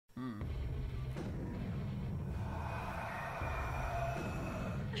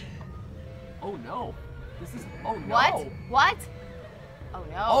Oh no. This is, oh no. What? What? Oh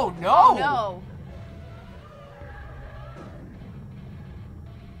no. Oh no. Oh no.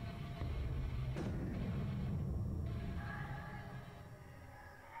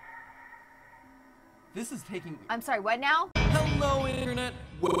 This is taking... I'm sorry, what now? Hello, Internet.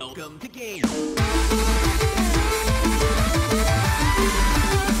 Welcome to Game.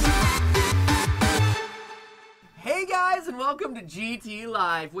 Hey guys, and welcome to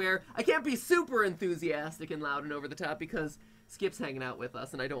GTLive, where I can't be super enthusiastic and loud and over the top because Skip's hanging out with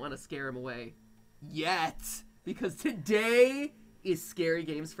us, and I don't want to scare him away. Yet. Because today is Scary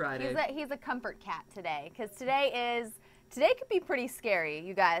Games Friday. He's a comfort cat today, because today could be pretty scary,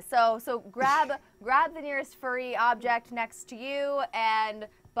 you guys. So grab the nearest furry object next to you and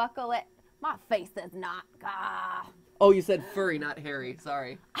buckle it. My face says not. Ah. Oh, you said furry, not hairy.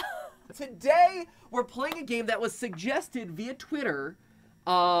 Sorry. Today we're playing a game that was suggested via Twitter.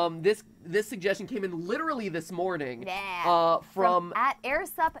 This suggestion came in literally this morning. Yeah. From at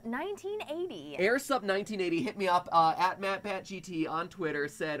AirSup1980. AirSup1980 hit me up at MattPatGT on Twitter.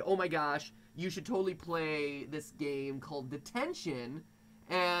 Said, "Oh my gosh, you should totally play this game called Detention."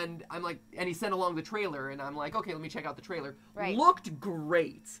 And I'm like, and he sent along the trailer, and I'm like, okay, let me check out the trailer. Right. Looked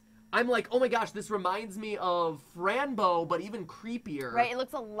great. I'm like, oh my gosh, this reminds me of Fran Bow, but even creepier. Right, it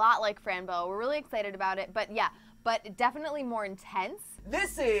looks a lot like Fran Bow. We're really excited about it, but yeah, but definitely more intense.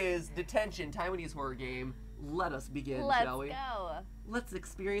 This is Detention, Taiwanese horror game. Let us begin, shall we? Let's go. Let's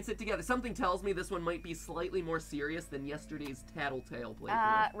experience it together. Something tells me this one might be slightly more serious than yesterday's Tattletale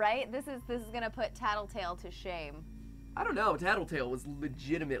playthrough. Right? This is gonna put Tattletale to shame. I don't know. Tattletale was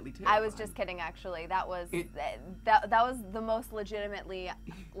legitimately terrifying. I was just kidding, actually. That was that was the most legitimately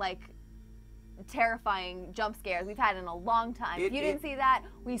like terrifying jump scares we've had in a long time. If you didn't see that,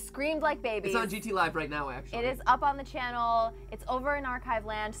 we screamed like babies. It's on GTLive right now, actually. It is up on the channel. It's over in archive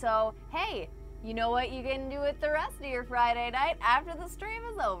land. So hey, you know what you can do with the rest of your Friday night after the stream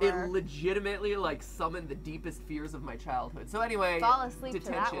is over? It legitimately like summoned the deepest fears of my childhood. So anyway, fall asleep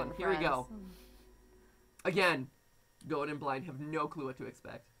Detention. to that one, Here we friends. go. Again, going in blind, have no clue what to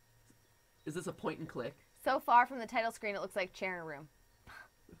expect. Is this a point and click? So far from the title screen, it looks like chair in a room.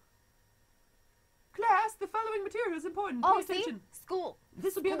 Class, the following material is important. Oh, Pay see? attention. School.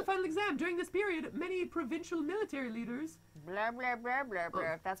 This will be on the final exam. During this period, many provincial military leaders... Blah, blah, blah, blah, blah.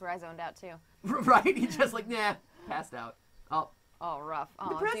 Oh. That's where I zoned out, too. Right? He just like, nah, passed out. Oh. Oh, rough. Oh,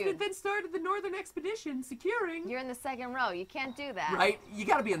 The president dude. then started the northern expedition, securing... You're in the second row. You can't do that. Right? You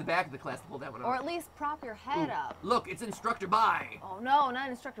gotta be in the back of the class to pull that one Or off. at least prop your head Ooh. up. Look, it's Instructor Bye. Oh, no, not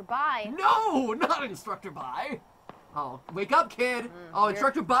Instructor Bye. No, not Instructor Bye. Oh, wake up, kid. Oh,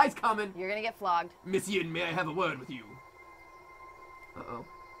 Instructor Bye's coming. You're gonna get flogged. Miss Yin, may I have a word with you? Uh-oh.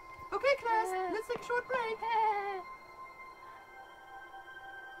 Okay, class, let's take a short break.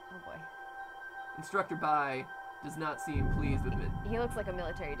 Oh, boy. Instructor Bye does not seem pleased with it. He looks like a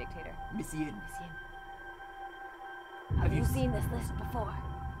military dictator. Miss Yin, Have have you you seen this list before?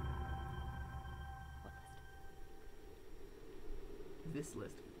 What list? this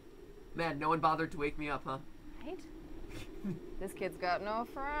list? Man, no one bothered to wake me up, huh? Right? This kid's got no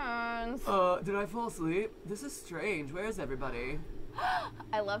friends. Did I fall asleep? This is strange. Where's everybody?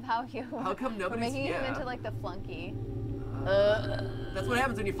 I love how you How come we're nobody's making him here? into like the flunky. That's what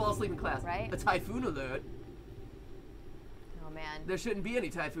happens when you fall asleep in class. Right? A typhoon alert. Oh man, There shouldn't be any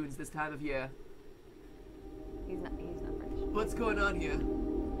typhoons this time of year. he's not British. What's going on here?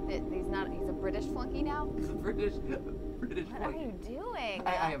 He's a British flunky now? He's a British What are you doing?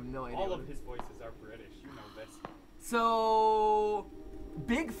 I have no idea. All of his voices are British, you know this. So,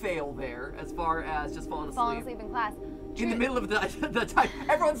 big fail there as far as just falling asleep. Falling asleep in class. In the middle of the time,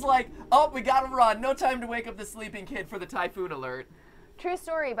 everyone's like, oh, we gotta run. No time to wake up the sleeping kid for the typhoon alert. True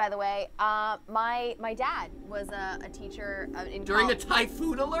story, by the way. My dad was a teacher in During a college.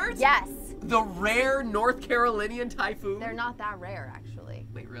 typhoon alert? Yes. The rare North Carolinian typhoon? They're not that rare, actually.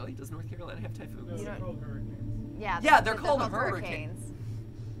 Wait, really? Does North Carolina have typhoons? No, they're called hurricanes. Yeah, they're called hurricanes.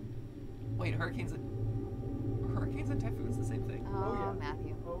 Wait, hurricanes and typhoons the same thing? Oh, yeah.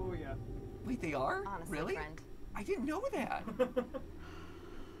 Matthew. Oh yeah. Wait, they are? Honestly, Really? friend. I didn't know that.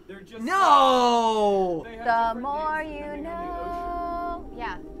 They're just No! They have The different more names you depending on know.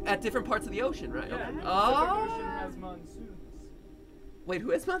 Yeah. At different parts of the ocean, right? the ocean. Okay. Yeah, the Pacific Ocean has monsoons. Wait,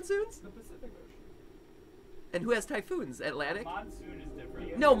 who has monsoons? The Pacific Ocean. And who has typhoons? Atlantic? Monsoon is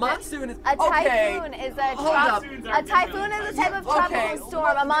different. No, monsoon is... A okay. typhoon is a Hold up. a typhoon is a type of tropical Okay.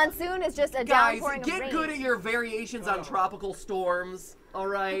 storm. A monsoon is just a Guys, downpouring of get rain. good at your variations on tropical storms, all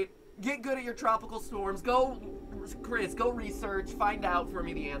right? Get good at your tropical storms. Go Chris, go research, find out for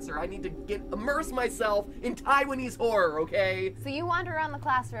me the answer. I need to immerse myself in Taiwanese horror, okay? So you wander around the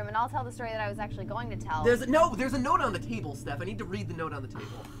classroom, and I'll tell the story that I was actually going to tell. There's a note on the table, Steph. I need to read the note on the table.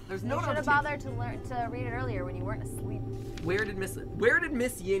 There's a note on the table. You should have bothered to read it earlier when you weren't asleep. Where did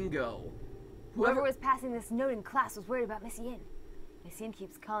Miss Yin go? Whoever was passing this note in class was worried about Miss Yin. Miss Yin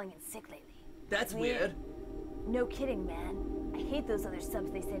keeps calling in sick lately. That's weird. No kidding, man. I hate those other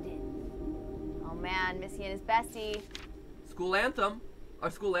subs they send in. Oh man, Miss Yin is bestie. School anthem. Our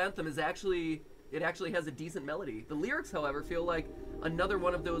school anthem is actually has a decent melody. The lyrics, however, feel like another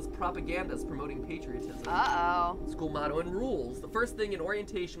one of those propagandas promoting patriotism. Uh-oh. School motto and rules. The first thing in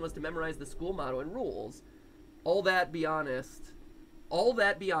orientation was to memorize the school motto and rules. All that, be honest. All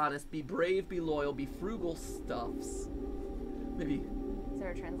that, be honest. Be brave, be loyal, be frugal stuffs. Maybe. Is there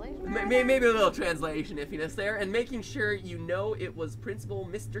a translation? Maybe a little translation iffiness there. And making sure you know it was Principal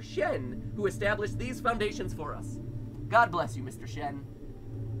Mr. Shen who established these foundations for us. God bless you, Mr. Shen.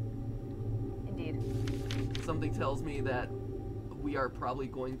 Indeed. Something tells me that we are probably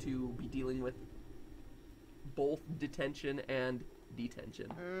going to be dealing with both detention and detention.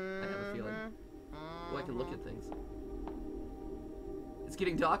 I have a feeling. Oh, I can look at things. It's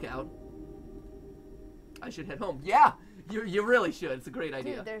getting dark out. I should head home. Yeah, you really should. It's a great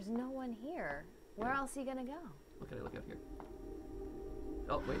idea. Dude, there's no one here. Where else are you gonna go? What can I look up here?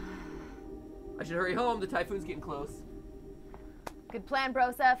 Oh, wait. I should hurry home. The typhoon's getting close. Good plan,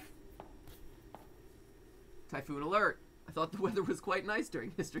 Broseph. Typhoon alert. I thought the weather was quite nice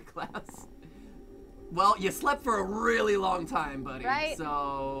during history class. Well, you slept for a really long time, buddy. Right.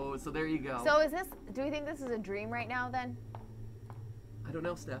 So there you go. So do we think this is a dream right now then? I don't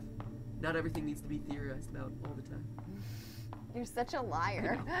know, Steph. Not everything needs to be theorized about all the time. You're such a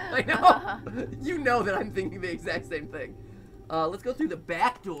liar. I know. You know that I'm thinking the exact same thing. Let's go through the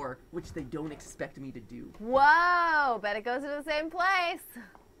back door, which they don't expect me to do. Whoa, bet it goes to the same place.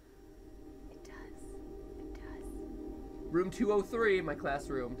 It does. It does. Room 203, my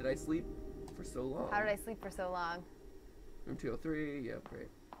classroom. Did I sleep for so long? How did I sleep for so long? Room 203, yep, great.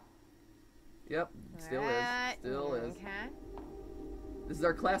 Yep, still Right. is. Still is. Okay. This is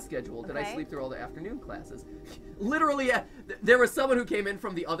our class schedule. Did I Okay. sleep through all the afternoon classes? Literally, there was someone who came in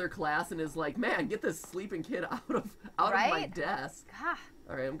from the other class and is like, man, get this sleeping kid out of my Right? desk. God.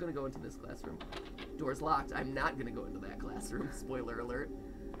 All right, I'm going to go into this classroom. Door's locked. I'm not going to go into that classroom. Spoiler alert.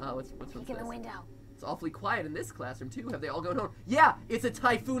 What's Peek in the window. It's awfully quiet in this classroom, too. Have they all gone home? Yeah, it's a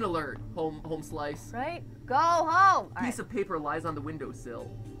typhoon alert. Home slice. Right? Go home. All Piece of paper lies on the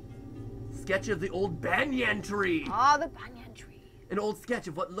windowsill. Sketch of the old banyan tree. Oh, the banyan tree. An old sketch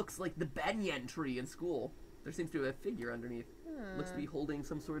of what looks like the banyan tree in school. There seems to be a figure underneath. Looks to be holding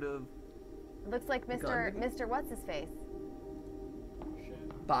some sort of... Looks like Mr. What's his face?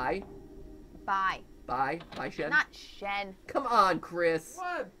 Bye. Bye. Bye, Shen. Not Shen. Come on, Chris.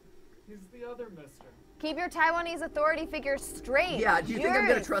 What? He's the other mister. Keep your Taiwanese authority figures straight. Yeah, do you think I'm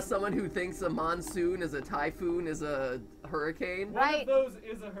gonna Jeez. trust someone who thinks a monsoon is a typhoon is a hurricane? Right. One of those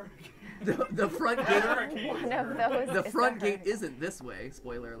is a hurricane. The front gate. One of those. The is front a gate hurricane. isn't this way.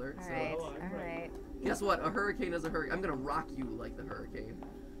 Spoiler alert. All So right. Oh, All I'm right. right. guess what? A hurricane is a hurricane. I'm gonna rock you like the hurricane.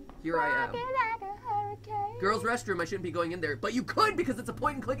 Here I am. Rocking like a hurricane. Girls' restroom. I shouldn't be going in there, but you could because it's a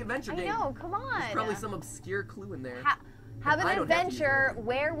point-and-click adventure I game. know. Come on. There's probably some obscure clue in there. Have I an don't have to use adventure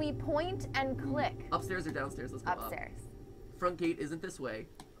where we point and click. Upstairs or downstairs? Let's go up. Upstairs. Front gate isn't this way.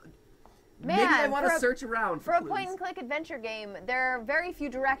 Man, Maybe I want for to a- search around For a clues. point and click adventure game, there are very few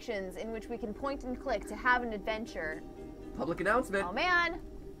directions in which we can point and click to have an adventure. Public announcement. Oh man.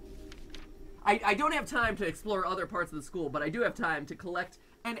 I don't have time to explore other parts of the school, but I do have time to collect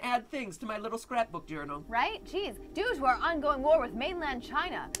and add things to my little scrapbook journal. Right? Jeez. Due to our ongoing war with mainland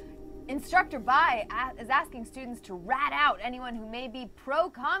China, Instructor Bai is asking students to rat out anyone who may be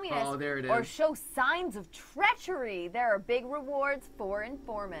pro-communist Oh, there it or is. show signs of treachery. There are big rewards for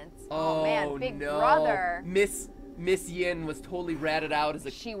informants. Oh man, Big no. Brother. Miss Yin was totally ratted out as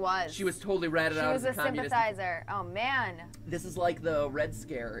a. She was. She was totally ratted She out was as a a communist. sympathizer. Oh man. This is like the Red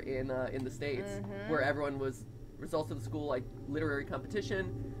Scare in the States, where everyone was results of the school like literary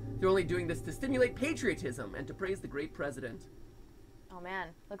competition. They're only doing this to stimulate patriotism and to praise the great president. Oh man.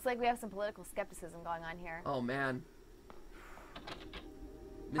 Looks like we have some political skepticism going on here. Oh man.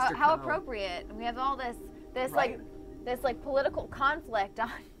 Mr. How Cow. appropriate. We have all this Right? like political conflict on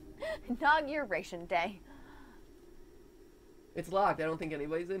Inauguration Day. It's locked. I don't think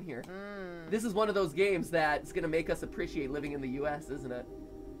anybody's in here. This is one of those games that's going to make us appreciate living in the U.S., isn't it?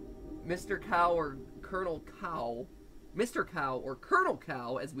 Mr. Cow or Colonel Cow, Mr. Cow or Colonel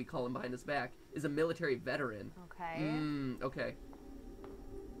Cow, as we call him behind his back, is a military veteran. Okay. Okay.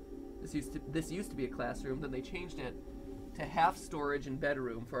 This used to be a classroom. Then they changed it to half storage and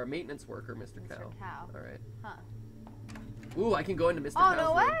bedroom for our maintenance worker, Mr. Cow. Mr. Cow. All right. Huh. Ooh, I can go into Mr. Oh, Cow's no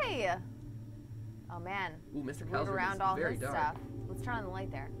room. way! Oh, man. Ooh, Mr. Move Cow's room around is all very his dark. stuff. Let's turn on the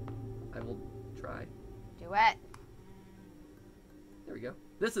light there. I will try. Do it. There we go.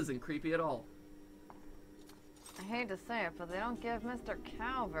 This isn't creepy at all. I hate to say it, but they don't give Mr.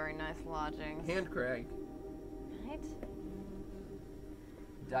 Cow very nice lodgings. Hand crank. Right?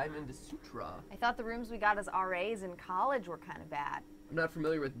 Diamond Sutra. I thought the rooms we got as RAs in college were kind of bad. I'm not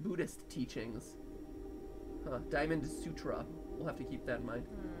familiar with Buddhist teachings. Huh. Diamond Sutra. We'll have to keep that in mind.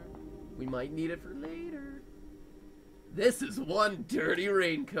 We might need it for later. This is one dirty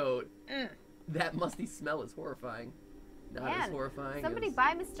raincoat. That musty smell is horrifying. Not as Man, horrifying somebody as...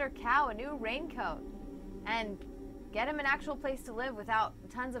 buy Mr. Cow a new raincoat and get him an actual place to live without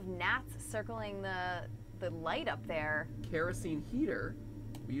tons of gnats circling the light up there. Kerosene heater.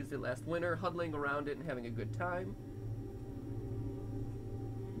 We used it last winter, huddling around it and having a good time.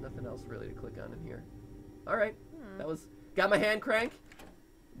 Nothing else really to click on in here. All right, that was... Got my hand crank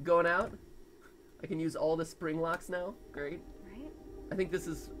going out. I can use all the spring locks now. Great. Right? I think this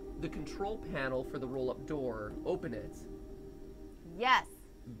is the control panel for the roll-up door. Open it. Yes.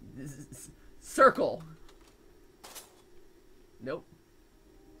 Circle. Nope.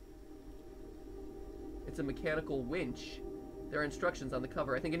 It's a mechanical winch. There are instructions on the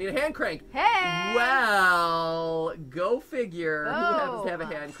cover. I think I need a hand crank. Hey! Well, go figure. Who happens to have a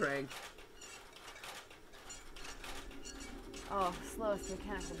Boom. hand crank? Oh, slowest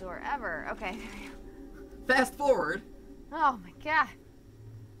mechanical door ever. Okay. Fast forward. Oh my god.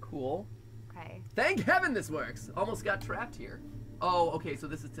 Cool. Okay. Thank heaven this works. Almost got trapped here. Oh, okay, so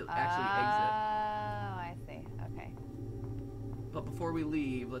this is to actually exit. Oh, I see. Okay. But before we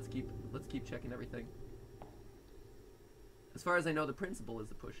leave, let's keep checking everything. As far as I know, the principal is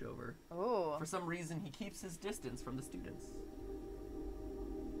the pushover. Ooh. For some reason, he keeps his distance from the students.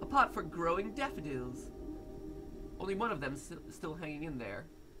 A pot for growing daffodils. Only one of them still hanging in there.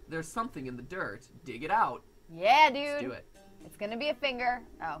 There's something in the dirt. Dig it out. Yeah, dude. Let's do it. It's gonna be a finger.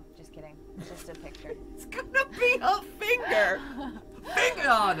 Oh, just kidding. It's just a picture. It's gonna be a finger. Finger.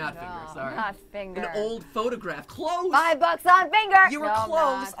 Oh, not No, finger. Sorry. not finger. An old photograph. Close. $5 on finger. You were No,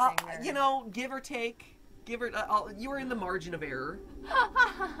 close. not finger. You know, give or take. You were in the margin of error.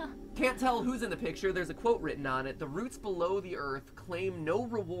 Can't tell who's in the picture. There's a quote written on it. The roots below the earth claim no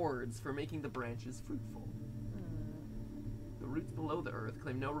rewards for making the branches fruitful. The roots below the earth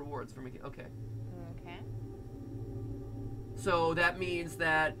claim no rewards for making... Okay. Okay. So that means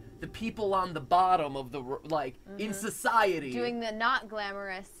that the people on the bottom of the... in society... Doing the not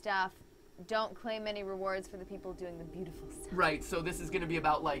glamorous stuff don't claim any rewards for the people doing the beautiful stuff. Right, so this is going to be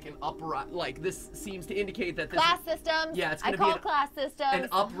about, like, an uprising... Like, this seems to indicate that this... Class systems. Yeah, it's I going to be call class systems. an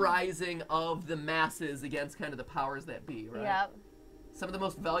uprising of the masses against kind of the powers that be, right? Yep. Some of the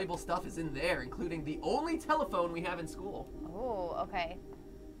most valuable stuff is in there, including the only telephone we have in school. Oh, okay.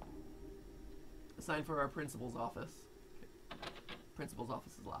 A sign for our principal's office. Okay. Principal's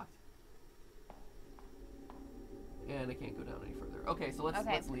office is locked. And I can't go down any further. Okay, so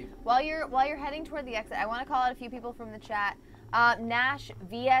let's leave. While you're heading toward the exit, I want to call out a few people from the chat. Nash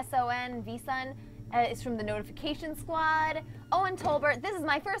VSON is from the Notification Squad. Owen Tolbert, this is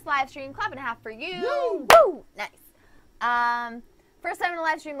my first live stream. Clap and a half for you. Woo! Woo! Nice. First time in a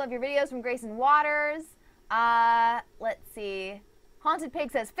live stream. Love your videos from Grayson Waters. Let's see. Haunted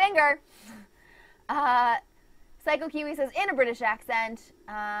Pig says finger. Psycho Kiwi says in a British accent.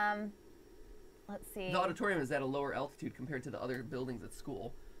 Let's see. The auditorium is at a lower altitude compared to the other buildings at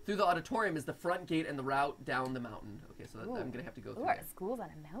school. Through the auditorium is the front gate and the route down the mountain. Okay, so I'm going to have to go through our there. school's on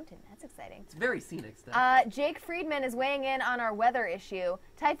a mountain. That's exciting. It's very scenic stuff. Jake Friedman is weighing in on our weather issue.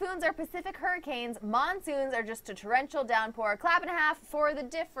 Typhoons are Pacific hurricanes. Monsoons are just a torrential downpour. Clap and a half for the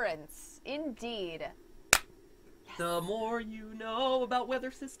difference. Indeed. Yes. The more you know about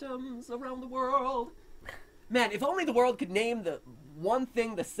weather systems around the world. Man, if only the world could name the one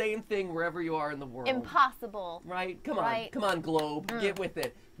thing the same thing wherever you are in the world. Impossible. Right? Come Right. on. Come on, globe. Get with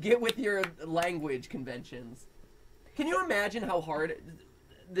it. Get with your language conventions. Can you imagine how hard...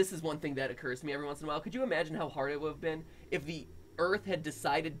 This is one thing that occurs to me every once in a while. Could you imagine how hard it would have been if the Earth had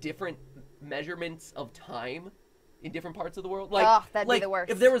decided different measurements of time in different parts of the world? Like, oh, that'd be the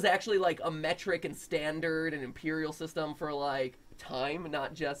worst. If there was actually, like, a metric and standard and imperial system for, like, time,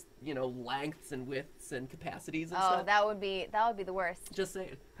 not just, you know, lengths and widths and capacities and stuff. Oh, that would be the worst. Just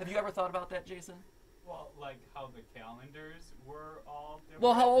saying. Have you ever thought about that, Jason? Well, like how the calendars were all different.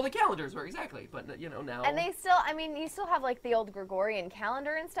 Well, how all the calendars were, exactly. But, you know, now... And they still, I mean, you still have like the old Gregorian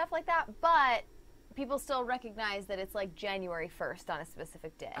calendar and stuff like that, but people still recognize that it's like January 1st on a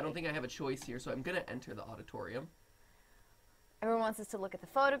specific day. I don't think I have a choice here, so I'm gonna enter the auditorium. Everyone wants us to look at the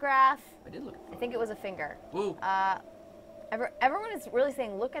photograph. I did look at the I think it was a finger. Whoa. Everyone is really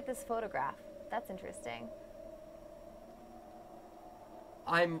saying, look at this photograph. That's interesting.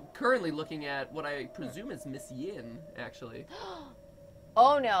 I'm currently looking at what I presume is Miss Yin, actually.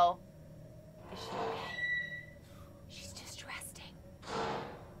 Oh no. Is she okay? She's just resting.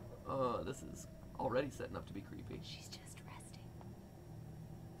 This is already setting up to be creepy. She's just resting.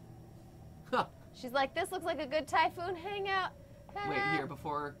 Huh. She's like, this looks like a good typhoon hangout. Wait, here,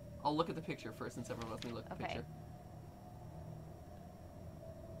 before... I'll look at the picture first, since everyone wants me to look at the picture.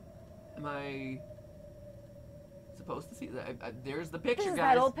 Am I supposed to see that? There's the picture, This is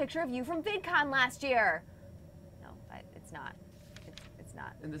guys. that old picture of you from VidCon last year. No, it's not. It's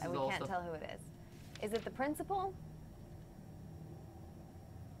not. And this is we all can't stuff- tell who it is. Is it the principal?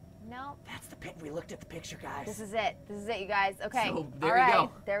 No. That's the pic. We looked at the picture, guys. This is it. This is it, you guys. Okay. So, there all you right.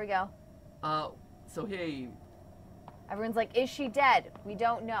 go. There we go. So hey, Everyone's like, is she dead? We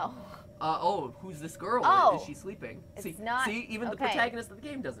don't know. oh, who's this girl? Oh. Is she sleeping? It's not- See, even the okay. protagonist of the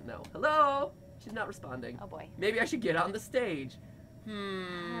game doesn't know. Hello? She's not responding. Oh boy. Maybe I should get on the stage.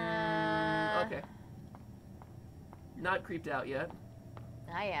 Uh. Okay. Not creeped out yet.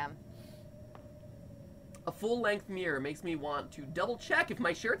 I am. A full-length mirror makes me want to double-check if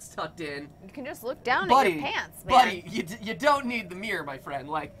my shirt's tucked in. You can just look down Buddy, at your pants, man. buddy, you don't need the mirror, my friend.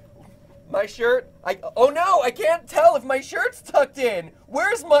 Like, my shirt, oh no, I can't tell if my shirt's tucked in.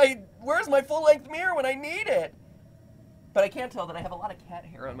 Where's my full-length mirror when I need it? But I can't tell that I have a lot of cat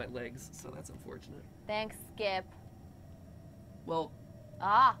hair on my legs, so that's unfortunate. Thanks, Skip. Well,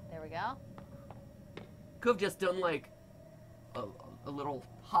 Ah, there we go. could have just done like a little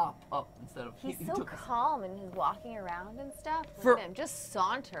hop up instead of. He's he so took a- calm and he's walking around and stuff. Look For- at him, just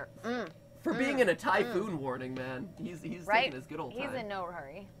saunter. For being in a typhoon warning, man, he's Right? taking his good old time. He's in no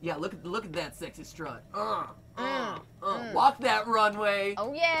hurry. Yeah, look at that sexy strut. Walk that runway.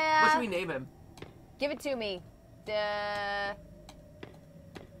 Oh yeah. What should we name him? Give it to me.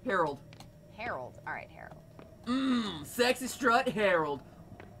 Harold. Harold. All right, Harold. Sexy strut Harold.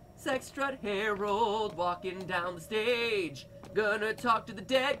 Sex strut Harold walking down the stage. Gonna talk to the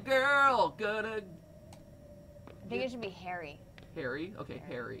dead girl. Gonna. I think it should be Harry. Harry? Okay,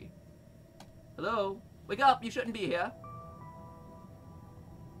 Harry. Hello? Wake up, you shouldn't be here.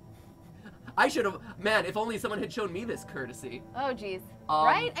 I should have. Man, if only someone had shown me this courtesy. Oh, geez. Um,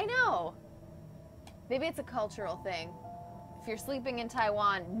 Right? I know. Maybe it's a cultural thing. If you're sleeping in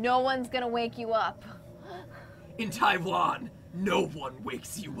Taiwan, no one's gonna wake you up. In Taiwan, no one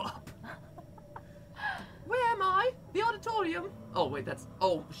wakes you up. Where am I? The auditorium. Oh, wait, that's...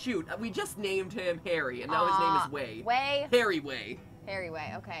 Oh, shoot. We just named him Harry, and now his name is Way. Way? Harry Way. Harry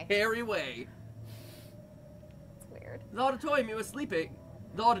Way, okay. Harry Way. It's weird. The auditorium, you were sleeping.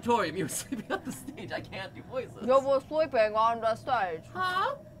 The auditorium, you were sleeping on the stage. I can't do voices. You were sleeping on the stage.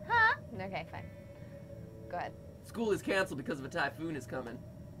 Huh? Huh? Okay, fine. Go ahead. School is canceled because of a typhoon is coming.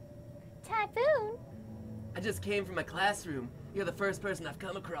 Typhoon? I just came from my classroom. You're the first person I've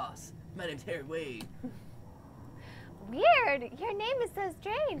come across. My name's Harry Way. Weird. Your name is so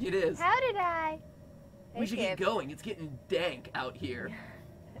strange. It is. How did I? We should Skip. get going. It's getting dank out here.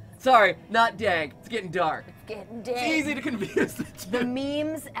 Sorry, not dank. It's getting dark. It's getting It's dank. easy to confuse the two. The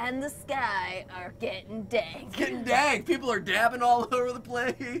memes and the sky are getting dank. It's getting dank. People are dabbing all over the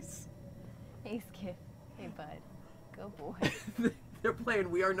place. Hey, Skip. Hey, bud. Go boy. They're playing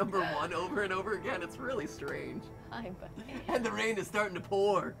We Are Number One over and over again. It's really strange. Hi, bud. And the rain is starting to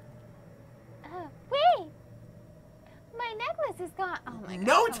pour. Wait! My necklace is gone. Oh my god.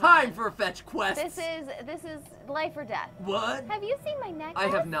 No come time on. for fetch quests. This is life or death. What? Have you seen my necklace? I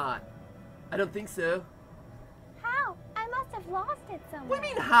have not. I don't think so. How? I must have lost it somewhere. What do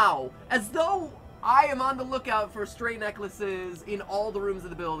you mean how? As though I am on the lookout for stray necklaces in all the rooms of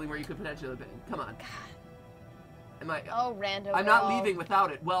the building where you could potentially have been. Come on. Am I? Oh, rando. I'm not girl. leaving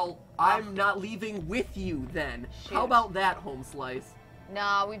without it. Well, I'm not leaving with you then. Shoot. How about that, home slice?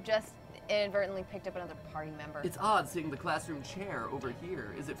 No, we've just inadvertently picked up another party member. It's odd seeing the classroom chair over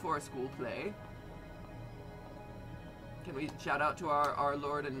here. Is it for a school play? Can we shout out to our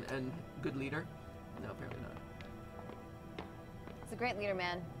Lord and good leader? No, apparently not. He's a great leader,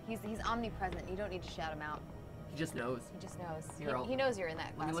 man. He's omnipresent. You don't need to shout him out. He just knows. He just knows. Here, He knows you're in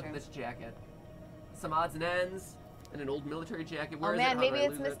that Let me classroom. look at this jacket. Some odds and ends, and an old military jacket. Where Oh is man, it? How maybe did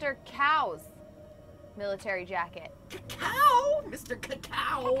I it's lose it? Mr. Cow's military jacket. Cacao! Mr.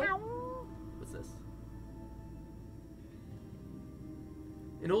 Cacao! What's this?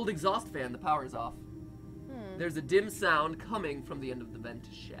 An old exhaust fan. The power's off. There's a dim sound coming from the end of the vent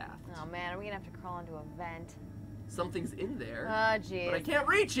shaft. Oh man, are we gonna have to crawl into a vent? Something's in there. Oh jeez. But I can't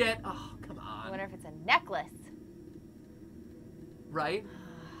reach it. Oh, come I on. wonder if it's a necklace. Right?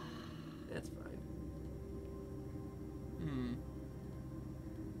 That's fine.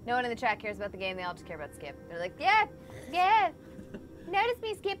 No one in the chat cares about the game. They all just care about Skip. They're like, yeah. Notice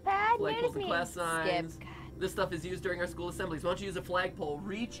me, Skip Pad. Flagpoles Notice and me. class signs. Skip. God. This stuff is used during our school assemblies. Why don't you use a flagpole,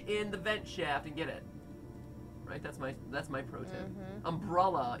 reach in the vent shaft and get it. Right? That's my pro tip.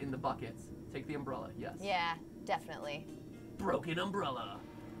 Umbrella in the buckets. Take the umbrella, yes. Yeah, definitely. Broken umbrella.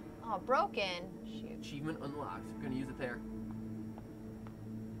 Oh, broken. Shoot. Achievement unlocked. We're gonna use it there.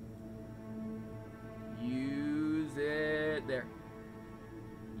 Use it there.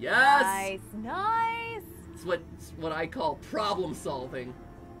 Yes! Nice. It's what I call problem solving.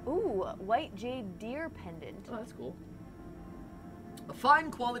 Ooh, white jade deer pendant. Oh, that's cool. A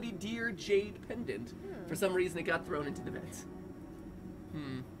fine quality deer jade pendant. For some reason it got thrown into the vent.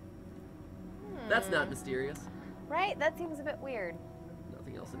 That's not mysterious. Right? That seems a bit weird.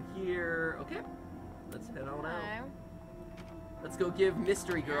 Nothing else in here. Okay. Let's head on out. Okay. Let's go give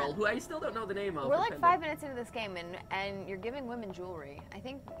Mystery Girl, who I still don't know the name of. We're her like pendant. 5 minutes into this game and you're giving women jewelry. I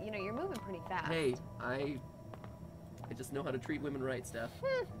think, you're moving pretty fast. Hey, I just know how to treat women right, Steph.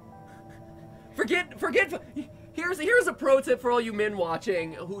 Forget. Here's a pro tip for all you men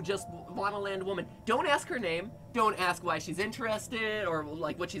watching who just want to land a woman. Don't ask her name. Don't ask why she's interested or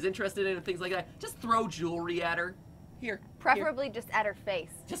like what she's interested in and things like that. Just throw jewelry at her. Here. Preferably just at her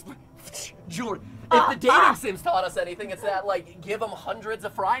face. Just jewelry. If the dating sims taught us anything, it's that like give them hundreds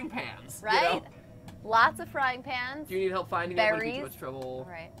of frying pans. Right? You know? Lots of frying pans. Do you need help finding it? Won't give you too Berries. much trouble.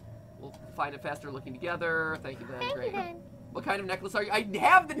 Right. We'll find it faster looking together. Thank you, Ben. Thank Great. you, Ben. What kind of necklace are you? I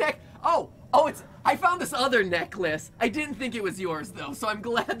have the neck. Oh, I found this other necklace. I didn't think it was yours though, so I'm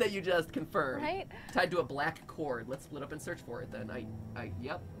glad that you just confirmed. Right? Tied to a black cord. Let's split up and search for it then.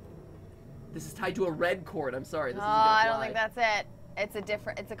 Yep. This is tied to a red cord. I'm sorry. This isn't gonna I fly. don't think that's it.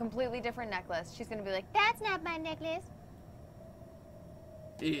 It's a completely different necklace. She's gonna be like, that's not my necklace.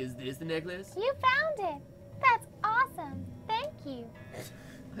 Is this the necklace? You found it. That's awesome. Thank you.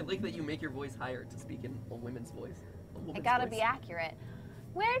 I like that you make your voice higher to speak in a women's voice. I gotta be accurate.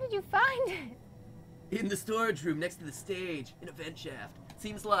 Where did you find it? In the storage room next to the stage, in a vent shaft.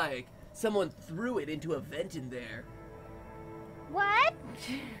 Seems like someone threw it into a vent in there. What?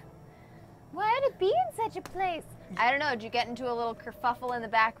 Why would it be in such a place? I don't know. Did you get into a little kerfuffle in the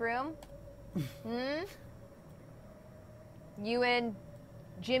back room? You and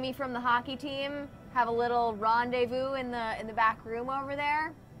Jimmy from the hockey team have a little rendezvous in the back room over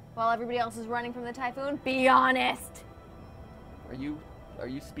there while everybody else is running from the typhoon? Be honest. Are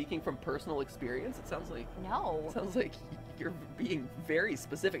you speaking from personal experience? It sounds like No. you're being very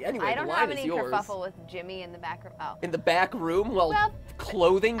specific. Anyway, I don't the have line is any yours. kerfuffle with Jimmy in the back room. Oh. In the back room while Well,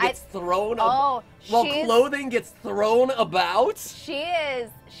 clothing gets thrown Oh, while she's- clothing gets thrown about? She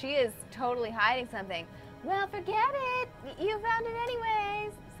is totally hiding something. Well, forget it. You found it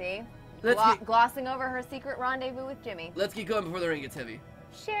anyways. See? Glossing over her secret rendezvous with Jimmy. Let's get going before the rain gets heavy.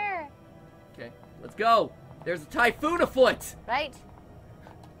 Sure. Okay, let's go. There's a typhoon afoot. Right?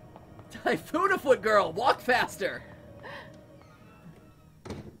 Typhoon afoot, girl. Walk faster.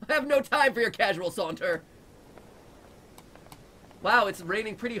 I have no time for your casual saunter. Wow, it's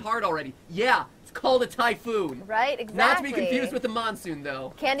raining pretty hard already. Yeah, it's called a typhoon. Right? Exactly. Not to be confused with the monsoon,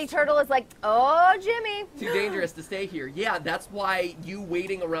 though. Candy Turtle is like, oh, Jimmy. Too dangerous to stay here. Yeah, that's why you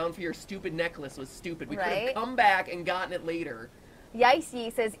waiting around for your stupid necklace was stupid. We could have Right? come back and gotten it later.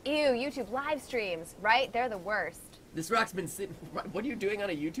 Yicey says, ew, YouTube live streams. Right? They're the worst. This rock's been sitting... What are you doing on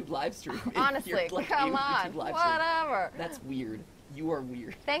a YouTube live stream? Honestly, You're, like, come a on. YouTube live stream. Whatever. That's weird. You are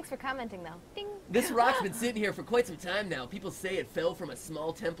weird. Thanks for commenting, though. Ding. This rock's been sitting here for quite some time now. People say it fell from a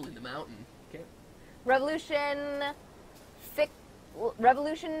small temple in the mountain. Okay.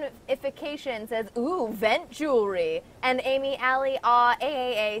 Revolutionification says, ooh, vent jewelry. And Amy Alley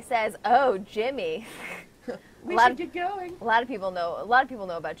AAA says, oh, Jimmy. We should get going. A lot of people know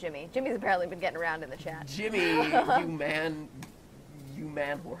about Jimmy. Jimmy's apparently been getting around in the chat. Jimmy, you man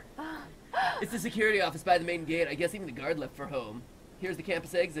whore. It's the security office by the main gate. I guess even the guard left for home. Here's the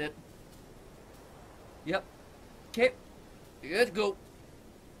campus exit. Yep. Okay. Let's go.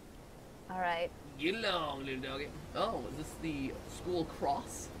 All right. Get along, little doggy. Oh, is this the school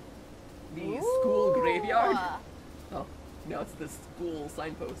cross? The school graveyard? Oh, no, it's the school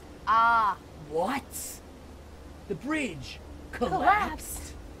signpost. Ah. What? The bridge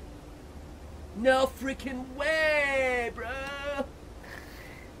collapsed. No freaking way, bro.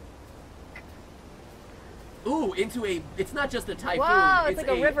 Ooh, into a, it's not just a typhoon. Whoa, it's like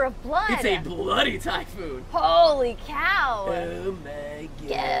a river of blood. It's a bloody typhoon. Holy cow. Oh my god.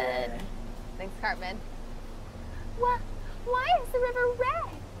 Good. Thanks, Cartman. Why is the river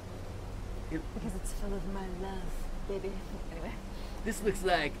red? Because it's full of my love, baby. Anyway. This looks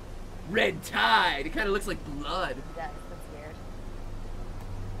like red tide. It kind of looks like blood. It does. That's weird.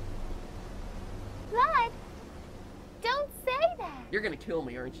 Blood? Don't say that. You're gonna kill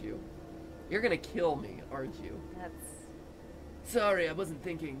me, aren't you? You're gonna kill me, aren't you? That's Sorry, I wasn't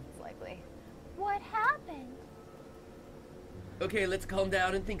thinking. likely. What happened? Okay, let's calm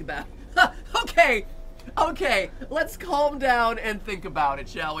down and think about it. Okay, let's calm down and think about it,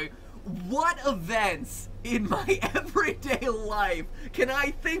 shall we? What events in my everyday life can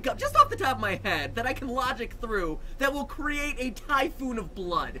I think of, just off the top of my head, that I can logic through, that will create a typhoon of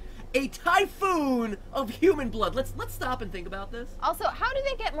blood? A typhoon of human blood. Let's stop and think about this. Also, how do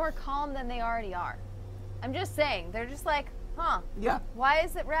they get more calm than they already are? I'm just saying, they're just like, huh, Yeah. why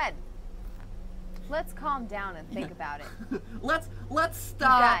is it red? Let's calm down and think about it. Let's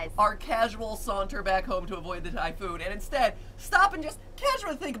stop Guys. our casual saunter back home to avoid the typhoon, and instead stop and just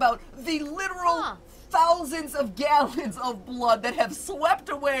casually think about the literal thousands of gallons of blood that have swept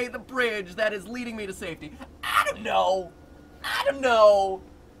away the bridge that is leading me to safety. I don't know.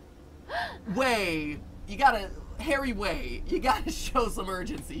 Way, Harry Way, you gotta show some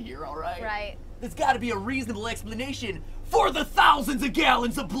urgency here, all right? Right. There's gotta be a reasonable explanation for the thousands of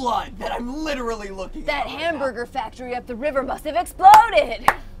gallons of blood that I'm literally looking That at right hamburger factory up the river must have exploded.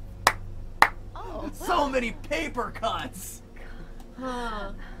 Oh. now. So many paper cuts.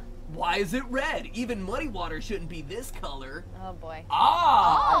 Why is it red? Even muddy water shouldn't be this color. Oh boy.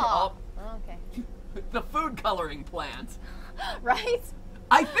 Ah! Oh, okay. The food coloring plant. Right?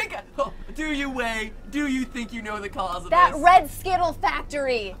 I think. Do you think you know the cause of That this? red Skittle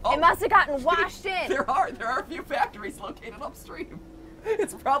factory. Oh. It must have gotten washed in. There are a few factories located upstream.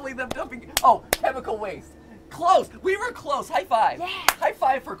 It's probably them dumping. Oh, chemical waste. Close. We were close. High five. Yeah. High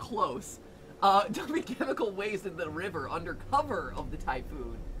five for close. Dumping chemical waste in the river under cover of the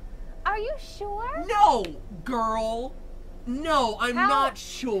typhoon. Are you sure? No, girl. No, I'm not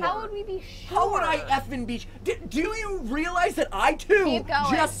sure. How would we be sure? How would I effing be? Do you realize that I too Keep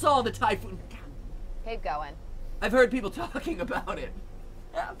going. just saw the typhoon? Keep going. I've heard people talking about it.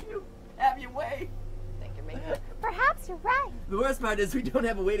 Have you? Have you way? I think you're making it. Perhaps you're right. The worst part is we don't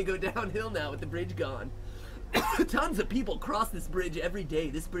have a way to go downhill now with the bridge gone. Tons of people cross this bridge every day.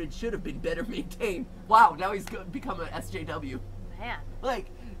 This bridge should have been better maintained. Wow, now he's become an SJW. Man. Like,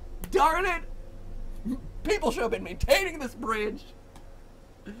 darn it! People should have been maintaining this bridge.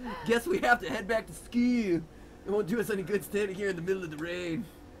 Guess we have to head back to ski. It won't do us any good standing here in the middle of the rain.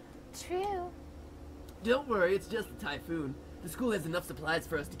 True. Don't worry, it's just a typhoon. The school has enough supplies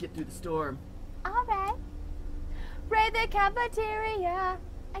for us to get through the storm. All right. Raid the cafeteria.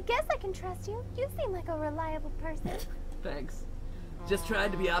 I guess I can trust you. You seem like a reliable person. Thanks. Just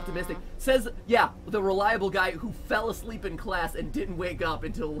trying to be optimistic. Says, yeah, the reliable guy who fell asleep in class and didn't wake up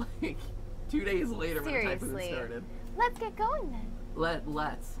until like 2 days later when the typhoon Seriously. started. Let's get going then. Let's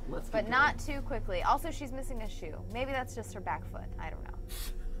But keep not too quickly. Also, she's missing a shoe. Maybe that's just her back foot. I don't know.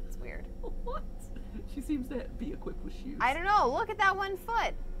 It's weird. going. What? She seems to be equipped with shoes. I don't know. Look at that one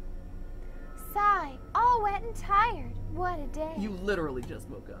foot. Sigh. All wet and tired. What a day. You literally just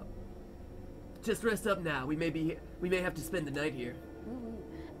woke up. Just rest up now. We may have to spend the night here. Ooh.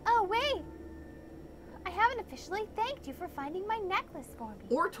 Oh, wait. I haven't officially thanked you for finding my necklace for me.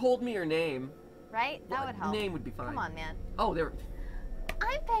 Or told me your name. Right? That would help. Name would be fine. Come on, man. Oh, there.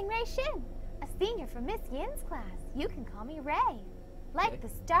 I'm Peng Ray Shin, a senior from Miss Yin's class. You can call me Ray. Like Okay. the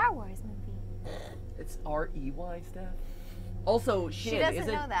Star Wars movie. It's R-E-Y stuff. Also, Shin. She doesn't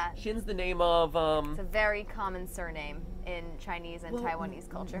isn't know that. Shin's the name of It's a very common surname in Chinese and Taiwanese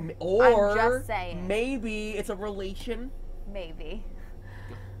culture. Or I'm just saying. maybe it's a relation. Maybe.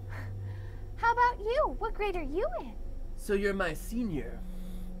 How about you? What grade are you in? So you're my senior.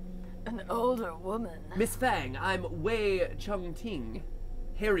 An older woman. Miss Fang, I'm Wei Chung Ting.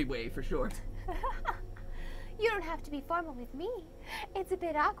 Harry Wei for short. You don't have to be formal with me. It's a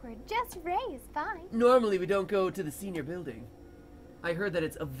bit awkward. Just Ray is fine. Normally we don't go to the senior building. I heard that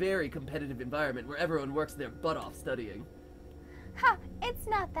it's a very competitive environment where everyone works their butt off studying. Ha! It's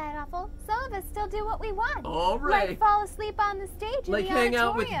not that awful. Some of us still do what we want. All right. Like fall asleep on the stage in Like the hang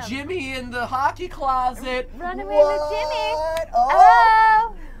out with auditorium. Jimmy in the hockey closet. Run away with Jimmy. What?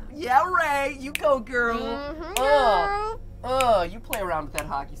 Oh! Yeah, Ray, you go, girl. Mhm, You play around with that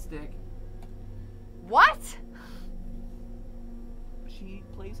hockey stick. What? She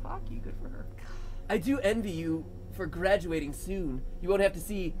plays hockey. Good for her. I do envy you for graduating soon. You won't have to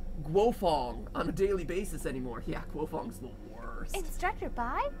see Guofong on a daily basis anymore. Yeah, Guofong's the worst. Instructor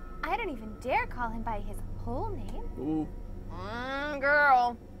Bai? I don't even dare call him by his whole name. Ooh.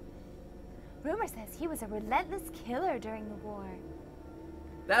 Girl. Rumor says he was a relentless killer during the war.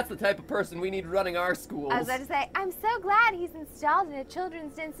 That's the type of person we need running our schools. I was about to say, I'm so glad he's installed in a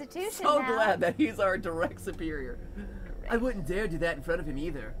children's institution So now. glad that he's our direct superior. I wouldn't dare do that in front of him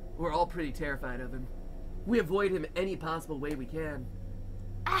either. We're all pretty terrified of him. We avoid him any possible way we can.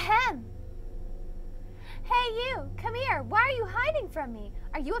 Ahem. Hey you, come here. Why are you hiding from me?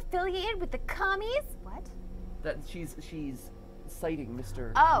 Are you affiliated with the commies? What? That she's citing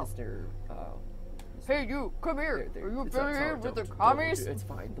Mr. Oh. Mr. Hey you, come here. There. Are you It's not- sorry, affiliated with the don't- commies? It's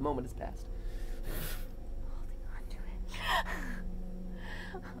fine. The moment has passed.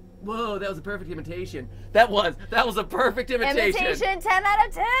 Whoa, that was a perfect imitation. That was a perfect imitation. Imitation 10 out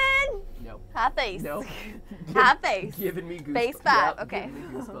of 10. No. Half face. No. Half face. Giving me goosebumps. Face 5, Yep, okay.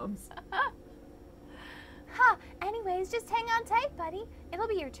 Giving me goosebumps. Huh, anyways, just hang on tight, buddy. It'll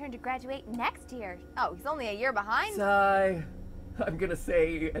be your turn to graduate next year. Oh, he's only a year behind. Sigh. I'm gonna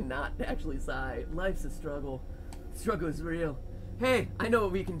say and not actually sigh. Life's a struggle. Struggle is real. Hey, I know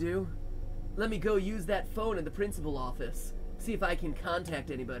what we can do. Let me go use that phone in the principal office. See if I can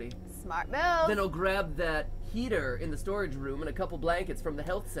contact anybody. Smart move. Then I'll grab that heater in the storage room and a couple blankets from the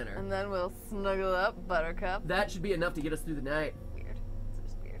health center. And then we'll snuggle up, Buttercup. That should be enough to get us through the night. Weird.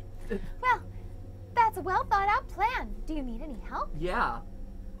 It's just weird. Well, that's a well thought out plan. Do you need any help? Yeah.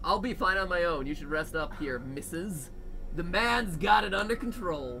 I'll be fine on my own. You should rest up here, missus. The man's got it under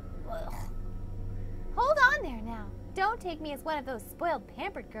control. Ugh. Hold on there now. Don't take me as one of those spoiled,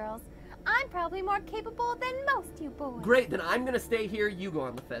 pampered girls. I'm probably more capable than most you boys. Great, then I'm gonna stay here. You go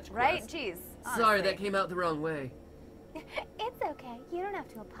on the fetch quest. Right? Jeez. Sorry, honestly. that came out the wrong way. It's okay. You don't have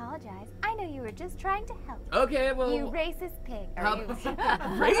to apologize. I know you were just trying to help. Okay, well... You racist pig. Or How- you...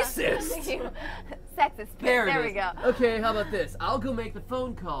 Racist? You sexist pig. There There it we is. go. Okay, how about this? I'll go make the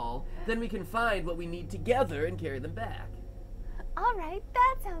phone call, then we can find what we need together and carry them back. All right,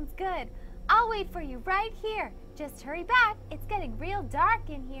 that sounds good. I'll wait for you right here. Just hurry back. It's getting real dark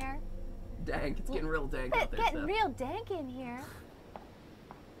in here. Dang, it's getting real dank out It's there, getting Steph. real dank in here.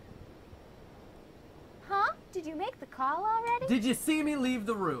 Huh? Did you make the call already? Did you see me leave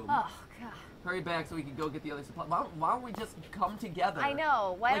the room? Oh, God. Hurry back so we can go get the other supply. Why don't we just come together? I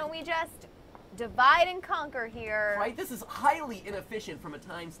know. Why Like- don't we just divide and conquer here? Right? This is highly inefficient from a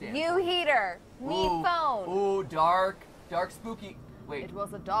time standpoint. You heater. Me Ooh, phone. Ooh, dark, spooky. Wait. It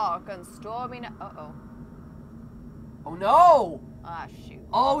was a dark and stormy night. Uh-oh. Oh no! Ah, shoot.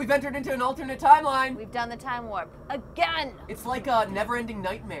 Oh, we've entered into an alternate timeline. We've done the time warp. Again! It's like Never-Ending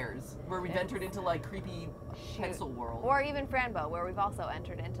Nightmares, where we've entered into like creepy pencil world. Or even Fran Bow, where we've also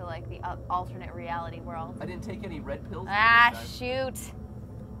entered into like the alternate reality world. I didn't take any red pills. Ah, this time. shoot.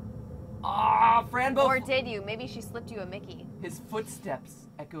 Ah, Fran Bow. Or did you? Maybe she slipped you a Mickey. His footsteps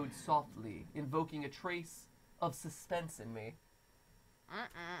echoed softly, invoking a trace of suspense in me.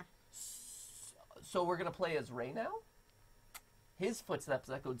 So we're gonna play as Ray now? His footsteps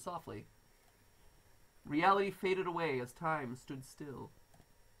echoed softly. Reality faded away as time stood still.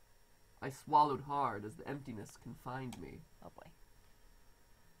 I swallowed hard as the emptiness confined me. Oh boy.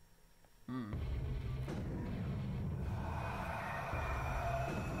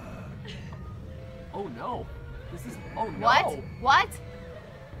 Oh no. This is... Oh no. What? What?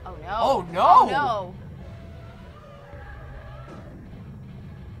 Oh no. Oh no. Oh no.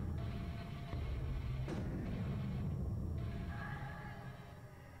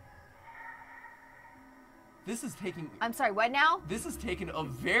 This is taking... I'm sorry, what now? This is taking a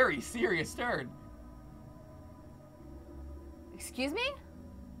very serious turn. Excuse me?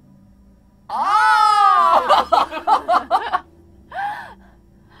 Oh!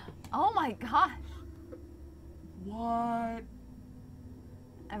 Oh my gosh. What?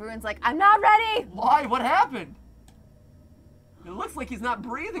 Everyone's like, I'm not ready. Why? What happened? It looks like he's not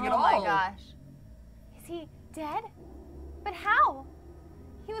breathing at Oh all. my gosh. Is he dead? But how?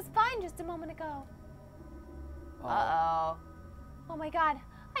 He was fine just a moment ago. Uh-oh. Oh my god,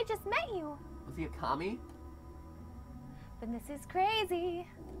 I just met you. Was he a commie? But this is crazy.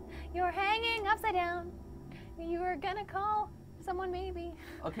 You're hanging upside down. You were gonna call someone maybe.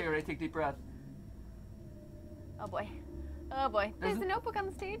 Okay, ready, take a deep breath. Oh boy. Oh boy. There's There's a notebook on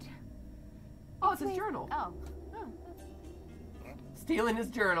the stage. Oh, it's his Wait. journal. Oh. Oh, that's Stealing his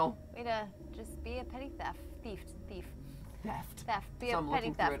journal. way to just be a petty thief. Theft. Be So a I'm petty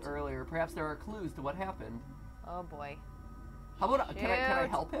looking through it theft. earlier. Perhaps there are clues to what happened. Oh boy. How about, can I Shoot.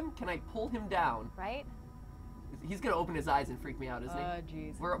 help him? Can I pull him down? Right? He's gonna open his eyes and freak me out, isn't he?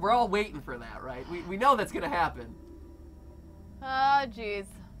 Jeez. We're all waiting for that, right? We know that's gonna happen. Oh, jeez.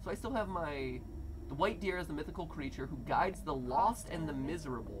 So I still have my... The white deer is the mythical creature who guides the lost and the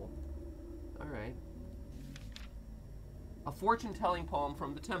miserable. Alright. A fortune-telling poem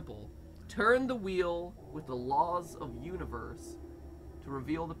from the temple. Turn the wheel with the laws of universe to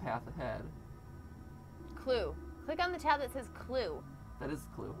reveal the path ahead. Clue. Click on the tab that says clue. That is the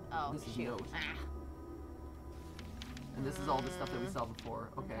clue. Oh, this is shoot. note. And this is all the stuff that we saw before.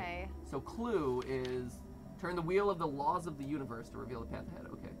 Okay. So clue is turn the wheel of the laws of the universe to reveal the path ahead.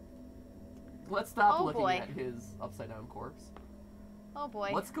 Okay. Let's stop looking at his upside down corpse. Oh boy.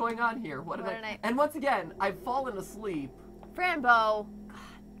 What's going on here? What did What did I... And once again, I've fallen asleep. Fran Bow.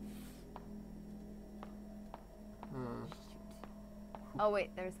 Oh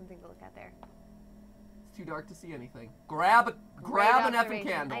wait, there's something to look at there. It's too dark to see anything. Grab an effing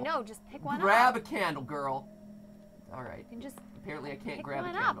candle. I know, just pick one Grab up. a candle, girl. All right. And just Apparently I can't pick grab a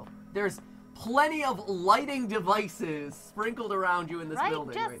one candle. up. There's plenty of lighting devices sprinkled around you in this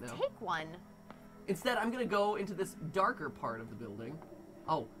building just right now. take one. Instead, I'm going to go into this darker part of the building.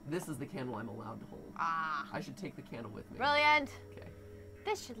 Oh, this is the candle I'm allowed to hold. Ah. I should take the candle with me. Brilliant. Okay.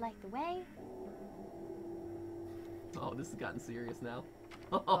 This should light the way. Oh, this has gotten serious now.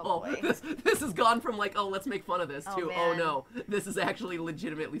 Oh boy. This has gone from like, oh, let's make fun of this to, oh man. no, this is actually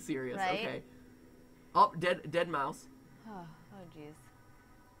legitimately serious. Right? Okay. Oh, dead mouse. Oh jeez.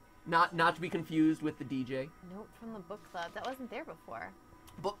 Not to be confused with the DJ. Note from the book club. That wasn't there before.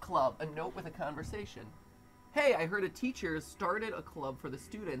 Book club, a note with a conversation. Hey, I heard a teacher started a club for the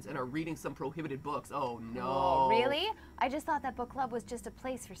students and are reading some prohibited books. Oh no. Oh, really? I just thought that book club was just a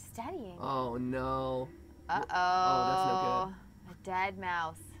place for studying. Oh no. Uh-oh. Oh, that's no good. A dead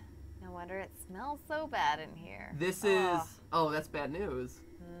mouse. No wonder it smells so bad in here. This is... Oh, that's bad news.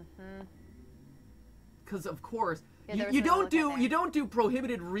 Mm-hmm. Because of course, Yeah, you don't do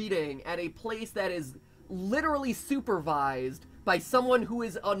prohibited reading at a place that is literally supervised by someone who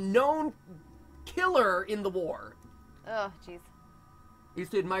is a known killer in the war. Oh, jeez. I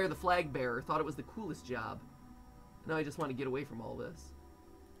used to admire the flag bearer, thought it was the coolest job. Now I just want to get away from all this.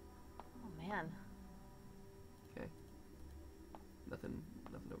 Oh man. Okay. Nothing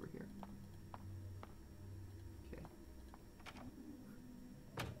over here. Okay.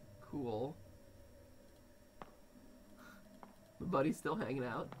 Cool. My buddy's still hanging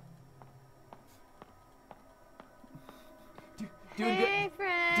out. Doing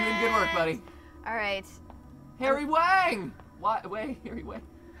good work, buddy. All right. Harry Wang! Wait, Harry Wang.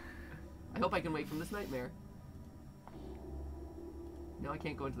 I hope I can wake from this nightmare. No, I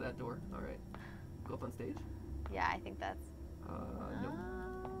can't go into that door. All right. Go up on stage? Yeah, I think that's... No.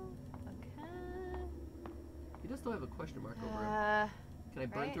 Okay. He does still have a question mark over him. Can I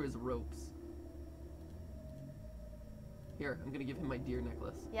burn right? through his ropes? Here, I'm gonna give him my deer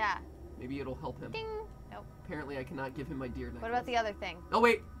necklace. Yeah. Maybe it'll help him. Ding. Nope. Apparently I cannot give him my deer necklace. What about the other thing? Oh,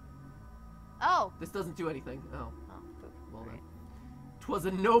 wait! Oh. This doesn't do anything. Oh. Oh, poop. Well then. Right. 'Twas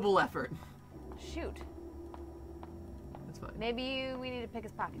a noble effort. Shoot. That's fine. Maybe we need to pick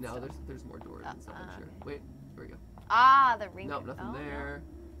his pockets. No, still. there's more doors and stuff, I'm sure. okay. Wait, here we go. Ah, the ring. Nope, nothing there.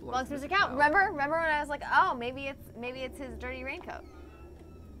 Belongs to Mr. Count. Remember when I was like, oh, maybe it's his dirty raincoat.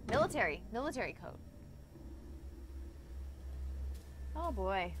 Military coat. Oh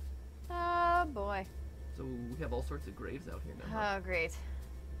boy. Oh boy. So we have all sorts of graves out here now. Oh great.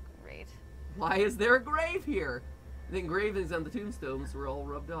 Great. Why is there a grave here? The engravings on the tombstones were all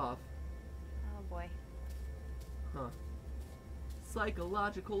rubbed off. Oh boy. Huh.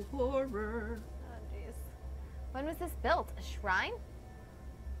 Psychological horror. Oh jeez. When was this built? A shrine?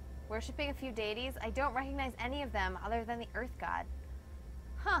 Worshipping a few deities? I don't recognize any of them other than the earth god.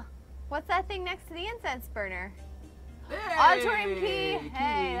 Huh. What's that thing next to the incense burner? Hey! Auditorium key!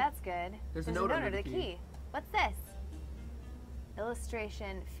 Hey, that's good. There's a note under the key. What's this?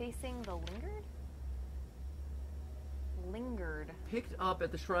 Illustration facing the lingered? Lingered. Picked up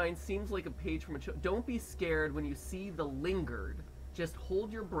at the shrine seems like a page from a Don't be scared when you see the lingered. Just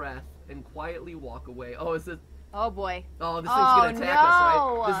hold your breath and quietly walk away. Oh, is it? Oh boy. Oh, this thing's gonna attack us,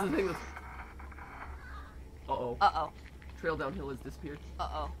 right? This is the thing that's... Uh-oh. Uh-oh. Trail downhill has disappeared.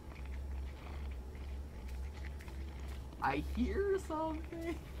 Uh-oh. I hear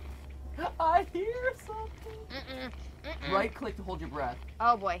something. I hear something. Right click to hold your breath.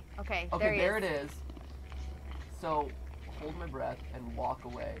 Oh boy. Okay, Okay, there it it is. So, hold my breath and walk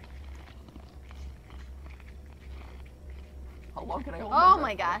away. How long can I hold my breath? Oh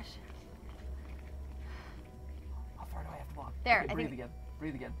my gosh. How far do I have to walk? There, Okay, I breathe think- again.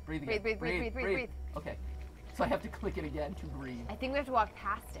 Breathe again. Breathe again. Breathe. Okay. So I have to click it again to breathe. I think we have to walk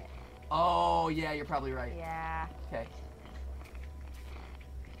past it. Oh, yeah, you're probably right. Yeah. Okay.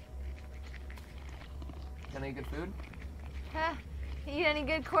 Got any good food? Eat any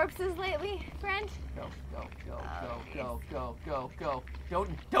good corpses lately, friend? Go, go, go, Oh, go, go, go, go, go.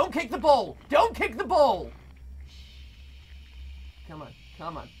 Don't kick the bowl! Don't kick the bowl! Come on,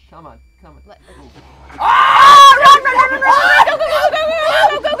 come on, come on, come on. Ah! Run, run, run, run, run! Go, go, go,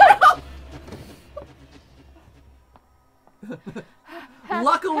 go, go, go, go!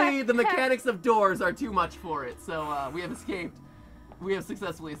 Luckily, the mechanics of doors are too much for it, so we have escaped. We have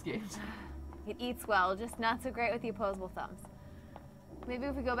successfully escaped. It eats well, just not so great with the opposable thumbs. Maybe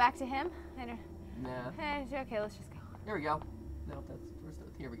if we go back to him? I don't... Nah. Okay, let's just go. Here we go. No,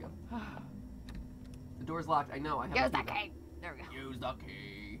 here we go. The door's locked. I know. I have Use to the key. There we go. Use the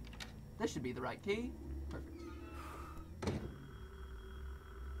key. This should be the right key. Perfect.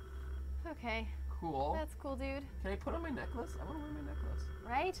 Okay. Cool. That's cool, dude. Can I put on my necklace? I want to wear my necklace.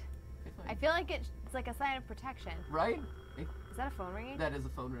 Right? Okay, fine. I feel like it's like a sign of protection. Right? Is that a phone ringing? That is a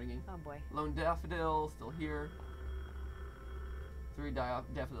phone ringing. Oh boy. Lone daffodil, still here. 3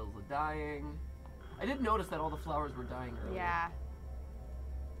 daffodils are dying. I did notice that all the flowers were dying earlier. Yeah.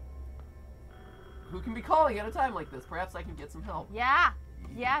 Who can be calling at a time like this? Perhaps I can get some help. Yeah.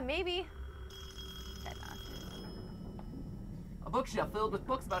 Yeah, maybe. A bookshelf filled with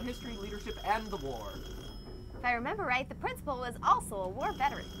books about history, leadership, and the war. If I remember right, the principal was also a war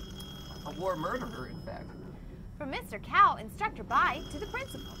veteran. A war murderer, in fact. From Mr. Cow, Instructor Bai, to the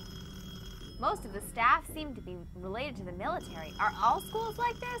principal. Most of the staff seem to be related to the military. Are all schools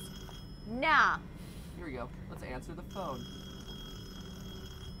like this? Nah. Here we go. Let's answer the phone.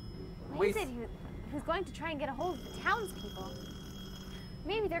 Why is it he was going to try and get a hold of the townspeople?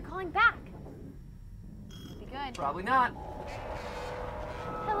 Maybe they're calling back. Be good. Probably not.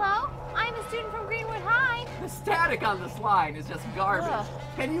 Hello? I'm a student from Greenwood High. The static on this line is just garbage. Ugh.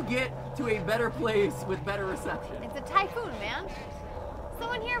 Can you get to a better place with better reception? It's a typhoon, man.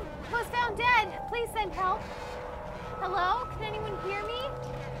 Someone here was found dead. Please send help. Hello? Can anyone hear me?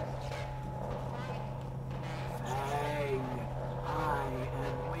 Fang, I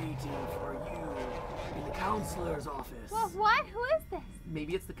am waiting for you in the counselor's office. Well, what? Who is this?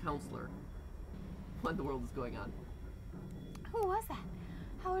 Maybe it's the counselor. What in the world is going on? Who was that?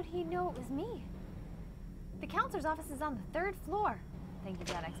 How would he know it was me? The counselor's office is on the 3rd floor. Thank you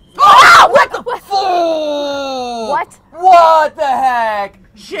for that exposition. Ah! What the fool? What? What the heck?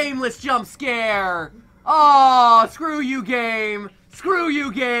 Shameless jump scare. Oh, screw you, game. Screw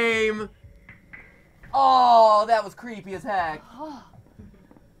you, game. Oh, that was creepy as heck.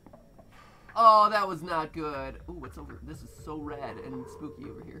 Oh, that was not good. Ooh, what's over? This is so red and spooky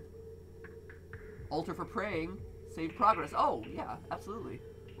over here. Altar for praying. Save progress. Oh, yeah, absolutely.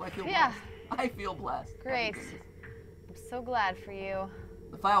 Well, I feel blessed. I feel blessed. Great. I'm so glad for you.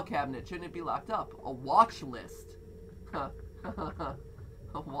 The file cabinet, shouldn't it be locked up? A watch list. Huh.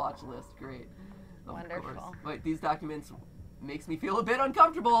 A watch list, great. Of Wonderful. course. Wait, these documents makes me feel a bit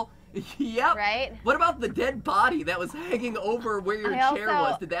uncomfortable. Yep. Right? What about the dead body that was hanging over where your chair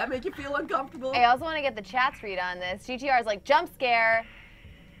was? Did that make you feel uncomfortable? I also want to get the chat's read on this. GTR is like, jump scare.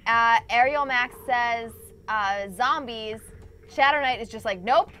 Ariel Max says, zombies. Shadow Knight is just like,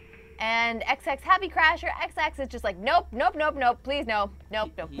 nope. And XX Happy Crasher, XX is just like, nope, nope, nope, nope, please no,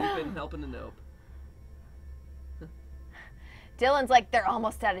 nope, nope. He's been helping to nope. Dylan's like, they're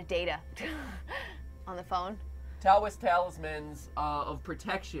almost out of data on the phone. Taoist talismans of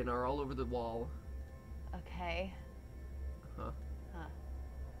protection are all over the wall. Okay. Huh.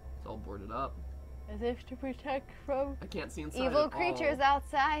 It's all boarded up. As if to protect from I can't see inside evil at creatures all.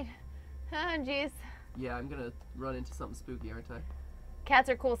 outside. Oh, jeez. Yeah, I'm gonna run into something spooky, aren't I? Cats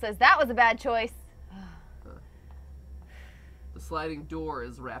Are Cool says, that was a bad choice. The sliding door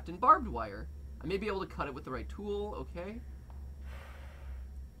is wrapped in barbed wire. I may be able to cut it with the right tool, okay?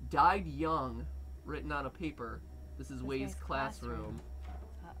 Died young, written on a paper. This is Way's classroom.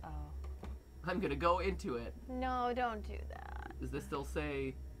 Uh-oh. I'm gonna go into it. No, don't do that. Does this still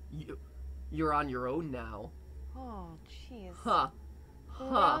say, you're on your own now? Oh, jeez. Huh. Who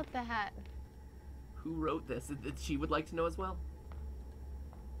Huh. wrote that? Who wrote this? She would like to know as well.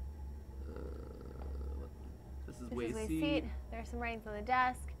 This is Way's seat. There's some writings on the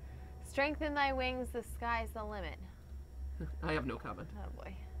desk. Strengthen thy wings, the sky's the limit. I have no comment. Oh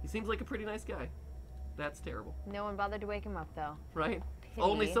boy. He seems like a pretty nice guy. That's terrible. No one bothered to wake him up though. Right? Pity.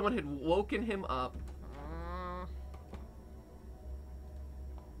 Only someone had woken him up.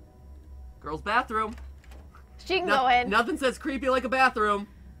 Girls' bathroom. She can go in. Nothing says creepy like a bathroom.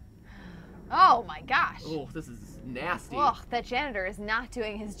 Oh my gosh. Oh, this is nasty. Ugh, that janitor is not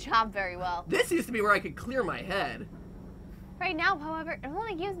doing his job very well. This used to be where I could clear my head. Right now, however, it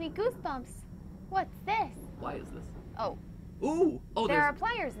only gives me goosebumps. What's this? Why is this? Oh, Ooh! Oh, There are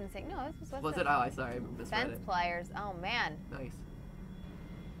pliers in the sink. No, this was what's Was this? it? Oh, I sorry, I misread Fence it. pliers. Oh man. Nice.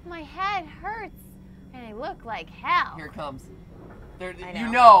 My head hurts, and I look like hell. Here it comes. There, I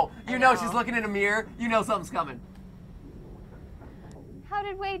you know. know she's looking in a mirror. You know something's coming. How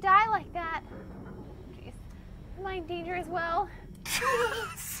did Wei die like that? Jeez. Am I in danger as well?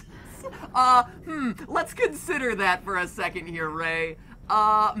 Let's consider that for a second here, Ray.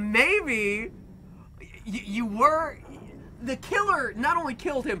 Maybe you were. The killer not only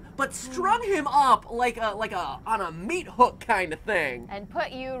killed him, but strung him up like on a meat hook kind of thing. And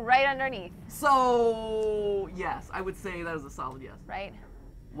put you right underneath. So yes, I would say that is a solid yes. Right?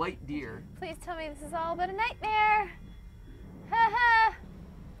 White deer. Please tell me this is all but a nightmare. Haha.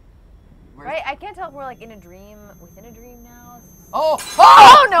 Right? I can't tell if we're like in a dream, within a dream now. Oh!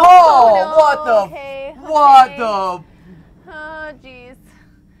 Oh no! Oh, no. what the? Okay, what okay. the? Oh jeez.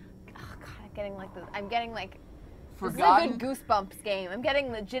 Oh god, I'm getting like. Forgotten? This is a good goosebumps game. I'm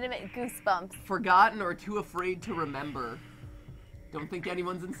getting legitimate goosebumps. Forgotten or too afraid to remember. Don't think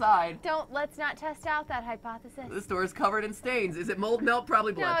anyone's inside. Let's not test out that hypothesis. This door is covered in stains. Is it mold? No,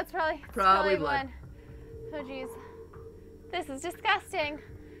 probably blood. No, it's probably Probably blood. Oh jeez. This is disgusting.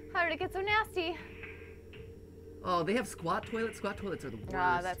 How did it get so nasty? Oh, they have squat toilets? Squat toilets are the worst.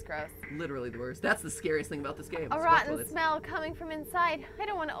 Ah, that's gross. Literally the worst. That's the scariest thing about this game. A squat rotten toilets. smell coming from inside. I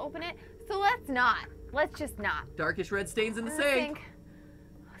don't want to open it, so let's not. Let's just not. Darkish red stains in the sink.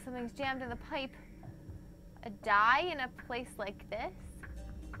 Oh, something's jammed in the pipe. A dye in a place like this?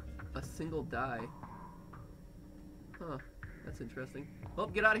 A single die. Huh. That's interesting. Well,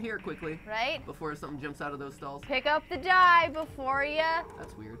 get out of here quickly. Right? Before something jumps out of those stalls. Pick up the dye before ya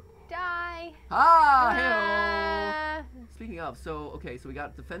That's weird. die. Ah! Hello. Speaking of, so we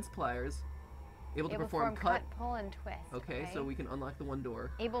got defense pliers. Able to perform cut, pull, and twist. Okay, so we can unlock the one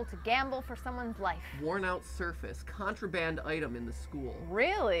door. Able to gamble for someone's life. Worn out surface. Contraband item in the school.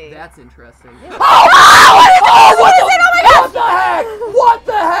 Really? That's interesting. What the heck? What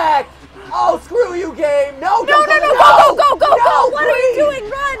the heck? Oh, screw you, game. No, No, go! What are you doing?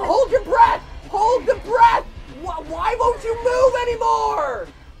 Run! Hold your breath. Hold the breath. Why won't you move anymore?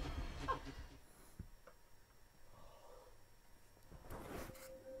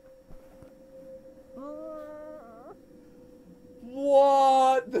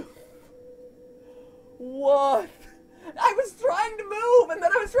 What? I was trying to move, and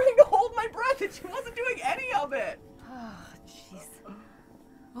then I was trying to hold my breath, and she wasn't doing any of it. Oh, jeez.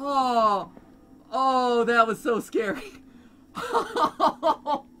 Oh, that was so scary.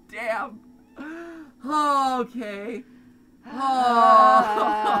 Oh, damn. Okay.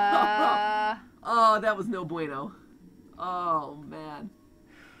 Oh, that was no bueno. Oh, man.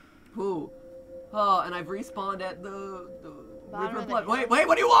 Ooh. Oh, and I've respawned at the River of Blood. Wait,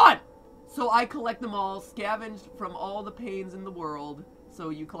 what do you want? So I collect them all, scavenged from all the pains in the world. So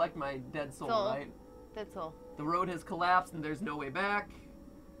you collect my dead soul, right? Dead soul. The road has collapsed and there's no way back.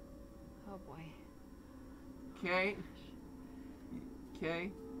 Oh boy. Okay.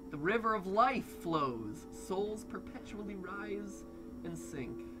 Okay. The river of life flows. Souls perpetually rise and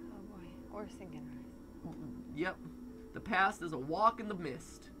sink. Oh boy. Or sink and rise. Yep. The past is a walk in the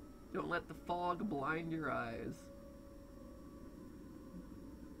mist. Don't let the fog blind your eyes.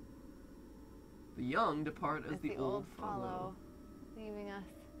 The young depart as the old follow, leaving us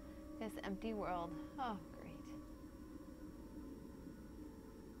this empty world. Oh, great.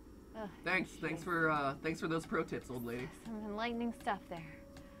 Ugh, Thanks for those pro tips, old lady. some enlightening stuff there.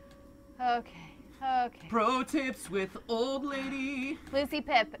 Okay. Pro tips with old lady. Lucy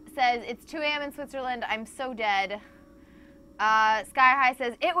Pip says, it's 2 a.m. in Switzerland. I'm so dead. Sky High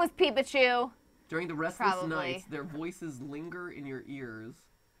says, it was Pikachu. During the restless nights, their voices linger in your ears.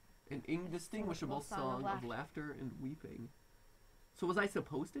 An indistinguishable song of laughter and weeping. So was I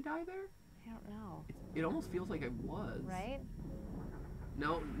supposed to die there? I don't know. It almost feels like I was. Right?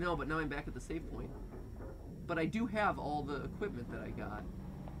 No, but now I'm back at the save point. But I do have all the equipment that I got.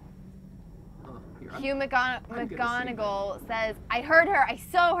 Here, Hugh McGonagall says, I heard her. I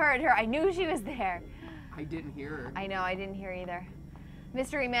so heard her. I knew she was there. I didn't hear her. I know, I didn't hear either.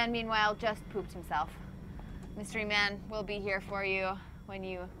 Mystery Man, meanwhile, just pooped himself. Mystery Man will be here for you when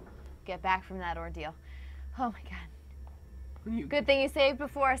you get back from that ordeal. Oh my god. Good thing you saved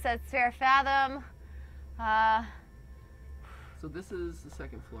before, says Fair Fathom. So this is the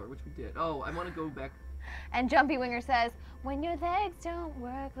second floor, which we did. Oh, I want to go back. And Jumpy Winger says, when your legs don't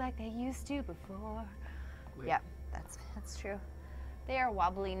work like they used to before. Wait. Yep, that's true. They are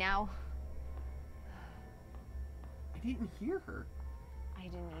wobbly now. I didn't hear her. I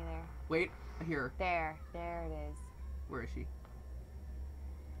didn't either. Wait, I hear her. There it is. Where is she?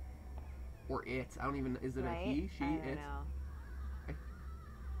 Or it. I don't even, is it Right? a he, she, I don't it? know.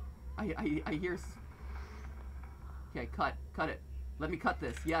 I hear. Okay, cut it. Let me cut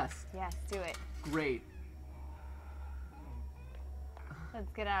this. Yes. Yes, do it. Great.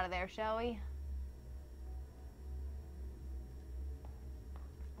 Let's get out of there, shall we?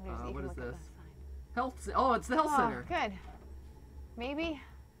 What is this? Health. Oh, it's the health center. Good. Maybe.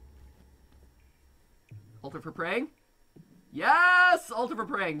 Altar for praying. Yes, altar for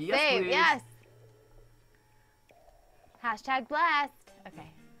praying. Yes, Save, please. yes. Hashtag blessed.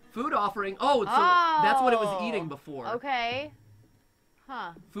 Okay. Food offering. Oh, so that's what it was eating before. Okay.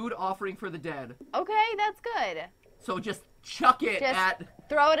 Huh. Food offering for the dead. Okay, that's good. So just chuck it Just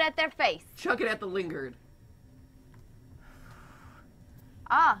throw it at their face. Chuck it at the lingered.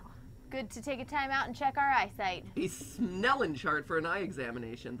 Good to take a time out and check our eyesight. A Snellen chart for an eye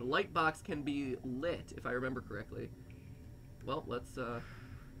examination. The light box can be lit, if I remember correctly. Well, let's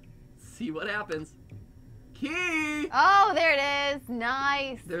see what happens. Key! Oh, there it is.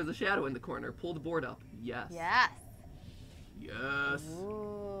 Nice. There's a shadow in the corner. Pull the board up. Yes. Yes. Yes.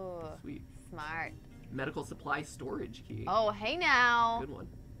 Ooh. Sweet. Smart. Medical supply storage key. Oh, hey now. Good one.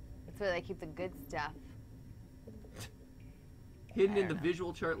 That's where they keep the good stuff. Hidden in the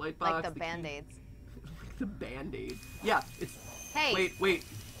visual chart light box. Like the Band-Aids. Like the Band-Aids. Yeah, it's... Hey. Wait.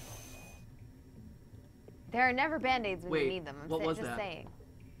 There are never Band-Aids when you Wait, need them. I'm what was just that? saying.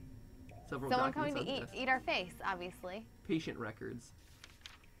 Several Someone coming documents to on the eat our face, obviously. patient records.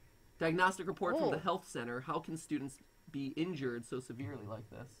 Diagnostic report from the Ooh. health center. How can students be injured so severely like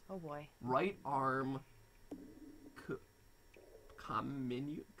this? Oh boy. Right arm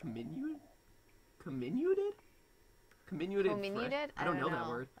comminuted? Comminuted? I don't know that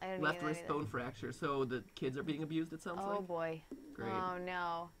word. I don't Left either, wrist either. bone fracture. So the kids are being abused, it sounds like? Oh boy. Great. Oh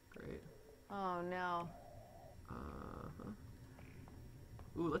no. Great. Oh no.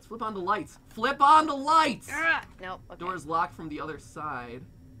 Ooh, let's flip on the lights. Flip on the lights! Nope. Okay. Door's locked from the other side.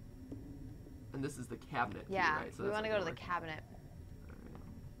 And this is the cabinet key, Yeah, right? So we that's want to not go to gonna the work. cabinet.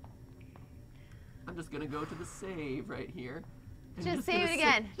 I'm just gonna go to the save right here. And Just save it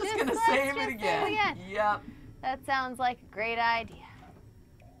again. Just gonna let's save just it again. Save it again. Yep. That sounds like a great idea.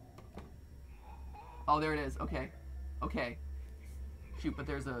 Oh, there it is. Okay. Okay. Shoot, but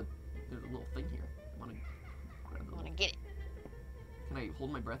there's a little thing here. I want to grab I want the to get it. Can I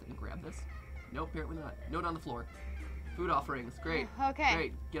hold my breath and grab this? Nope, apparently not. Note on the floor. Food offerings. Great. Okay.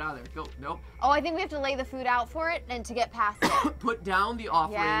 Great. Get out of there. Go. Nope. Oh, I think we have to lay the food out for it and to get past it. Put down the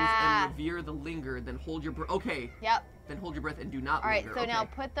offerings Yeah. and revere the lingered. Then hold your breath. Okay. Yep. Then hold your breath and do not All right. linger. So okay. now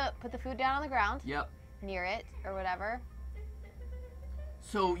put the food down on the ground. Yep. Near it or whatever.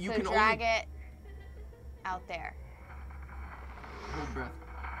 So you can drag only it out there. hold breath.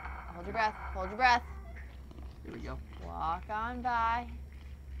 Hold your breath. Hold your breath. Here we go. Walk on by.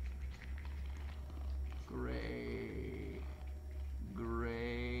 Great.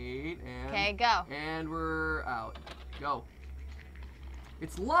 Great. And Okay, go. And we're out. Go.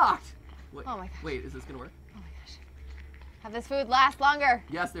 It's locked. Wait, Oh my gosh. Wait, is this gonna work? Oh my gosh. Have this food last longer.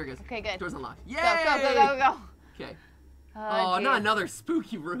 Yes, there it goes. Okay, good. Door's unlocked. Yay! Go. Okay. Oh, Oh, geez. not another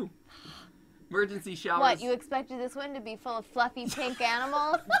spooky room. Emergency showers. What, you expected this one to be full of fluffy pink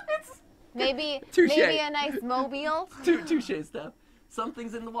animals? Maybe Touche. a nice mobile? Touche stuff.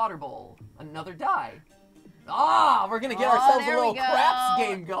 Something's in the water bowl. Another die. Ah, we're gonna get ourselves a there we little go. craps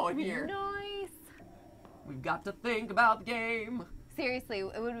game going here. Nice. We've got to think about the game. Seriously,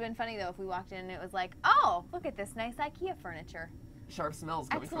 it would have been funny though if we walked in and it was like, oh, look at this nice IKEA furniture. Sharp smells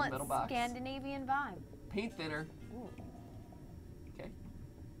coming from the Excellent metal box. Scandinavian vibe. Paint thinner. Ooh. Okay.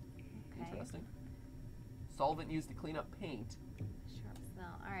 Okay. Interesting. Solvent used to clean up paint. Sharp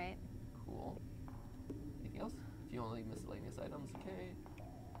smell. All right. Cool. Anything else? If you only miscellaneous items, okay.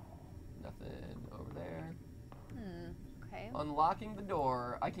 Nothing over there. Okay. Unlocking the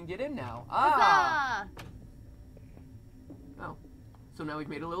door. I can get in now. Ah! Huzzah! Oh. So now we've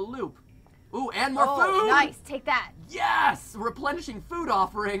made a little loop. Ooh, and more Oh, food! nice. Take that. Yes! Replenishing food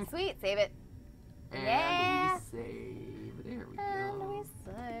offering. Sweet. Save it. And Yeah. we save. There we And go. we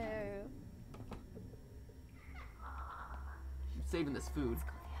save. I'm saving this food.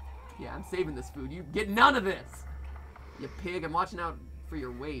 Yeah, I'm saving this food. You get none of this. You pig. I'm watching out for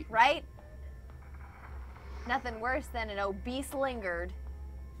your weight. Right? Nothing worse than an obese lingered.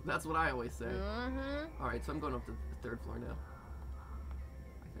 That's what I always say. Mm-hmm. All right, so I'm going up to the third floor now.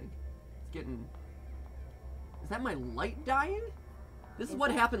 I think. It's getting... Is that my light dying? This is what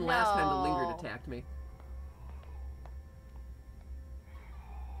happened last time the lingered No. attacked me.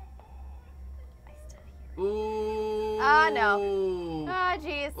 I still hear. Ooh. Ah, no. Oh,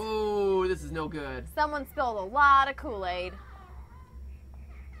 jeez. Ooh, this is no good. Someone spilled a lot of Kool-Aid.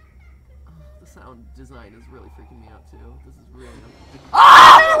 The sound design is really freaking me out too. This is really.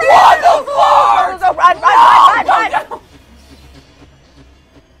 Ah! What? fart! Go, run!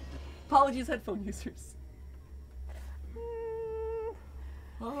 Apologies, headphone users.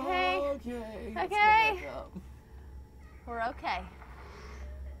 Okay. Okay. Let's go Okay. back up. We're okay.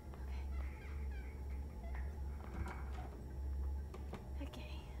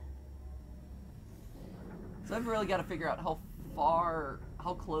 Okay. So I've really got to figure out how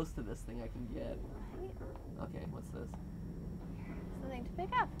close to this thing I can get. Okay, what's this? Something to pick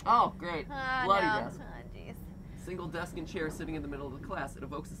up. Oh, great. Bloody no. desk. Oh, jeez. Single desk and chair sitting in the middle of the class. It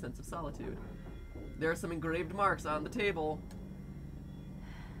evokes a sense of solitude. There are some engraved marks on the table.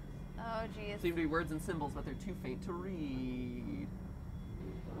 Oh, jeez. Seem to be words and symbols, but they're too faint to read.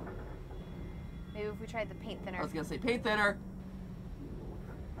 Maybe if we tried the paint thinner. I was gonna say paint thinner.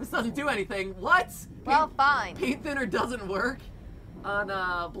 This doesn't do anything. What? Well, fine. Paint thinner doesn't work on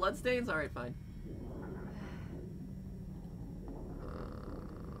bloodstains. All right, fine.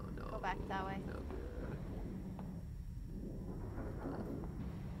 No. Go back that way. No good.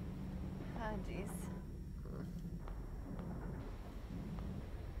 Oh, jeez.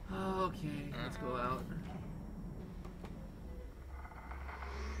 Okay, let's go out.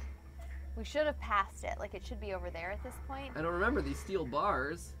 We should have passed it. Like, it should be over there at this point. I don't remember these steel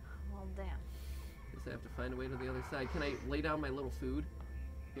bars. Well, damn. Guess I have to find a way to the other side. Can I lay down my little food?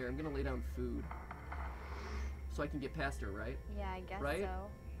 Here, I'm gonna lay down food. So I can get past her, right? Yeah, I guess Right? so.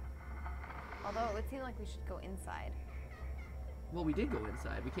 Although it would seem like we should go inside. Well, we did go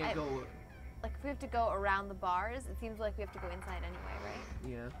inside. We can't go... Like, if we have to go around the bars, it seems like we have to go inside anyway, right?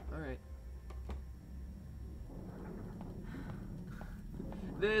 Yeah, alright.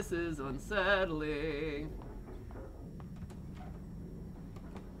 This is unsettling.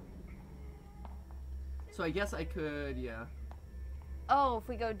 So I guess I could, yeah. Oh, if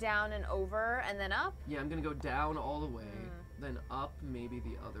we go down and over and then up? Yeah, I'm gonna go down all the way, then up maybe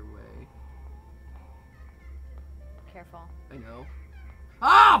the other way. Careful. I know.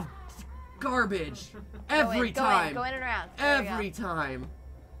 Ah! Garbage! Every Go time! in, go in and around. There we go. Every time!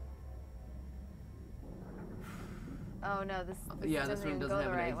 Oh no, this Yeah, this doesn't room even doesn't go have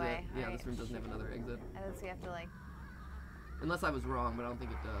the an right exit. way. Yeah, Alright. this room doesn't have another exit. I guess we have to, like, Unless I was wrong, but I don't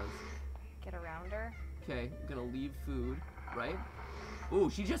think it does. get around her. Okay, I'm gonna leave food, right? Ooh,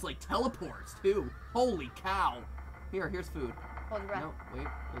 she just like teleports too. Holy cow! Here's food. Hold your breath. No, wait,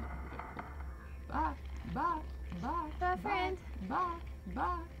 hold on. Okay. Bye, bye, bye, Bye, friend. bye,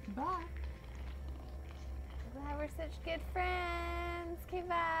 bye, bye. We're such good friends. Okay,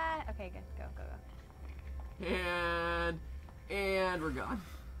 bye. Okay, good. Go, go, go. And we're gone.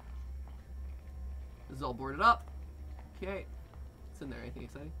 This is all boarded up. Okay, what's in there? Anything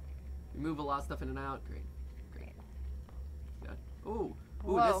exciting? We move a lot of stuff in and out. Great. Yeah. Ooh,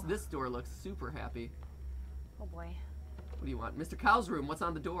 Whoa. this door looks super happy. Oh boy. What do you want? Mr. Cow's room, what's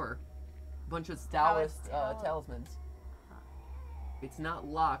on the door? Bunch of Taoist talismans. Huh. It's not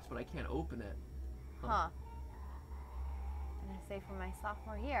locked, but I can't open it. Huh. I'm gonna say for my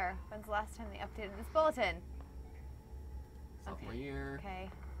sophomore year, when's the last time they updated this bulletin? Sophomore year. Okay.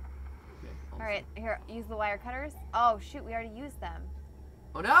 Okay. Alright, here, use the wire cutters. Oh shoot, we already used them.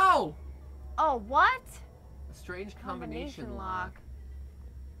 Oh no! Oh, what? A strange combination lock.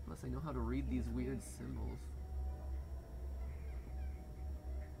 Unless I know how to read these weird symbols.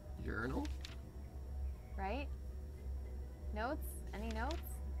 Journal? Right? Notes? Any notes?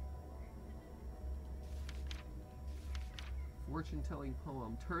 Fortune-telling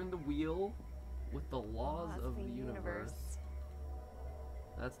poem. Turn the wheel with the laws of the universe.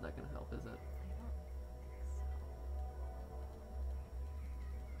 That's not gonna help, is it?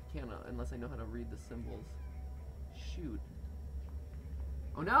 I can't, unless I know how to read the symbols. Shoot.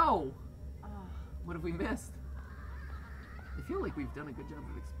 Oh no! Oh. What have we missed? I feel like we've done a good job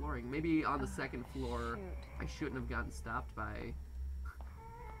of exploring. Maybe on the second floor, shoot. I shouldn't have gotten stopped by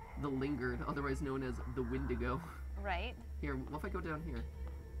the Lingered, otherwise known as the Wendigo. Right. Here, what if I go down here?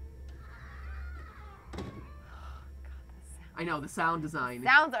 I know, the sound design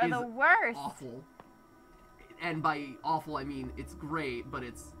Sounds are is the worst. awful. And by awful, I mean it's great, but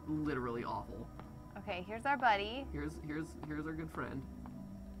it's literally awful. Okay, here's our buddy. Here's our good friend.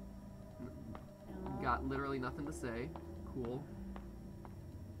 No. Got literally nothing to say. Cool.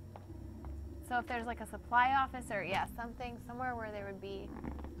 So if there's like a supply office or something somewhere where there would be.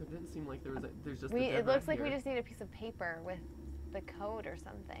 There didn't seem like there was. There's just. It looks like we just need a piece of paper with the code or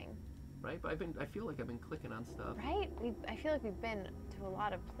something. Right, but I feel like I've been clicking on stuff. Right? I feel like we've been to a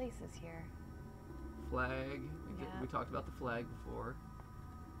lot of places here. Flag. Yeah. We talked about the flag before.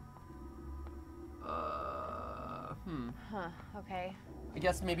 Huh. Okay. I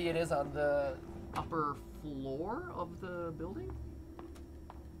guess maybe it is on the upper floor of the building?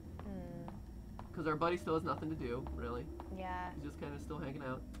 because our buddy still has nothing to do, really. Yeah. He's just kind of still hanging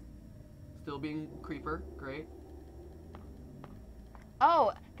out. Still being creeper. Great.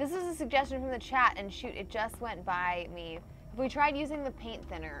 Oh, this is a suggestion from the chat, and shoot, it just went by me. If we tried using the paint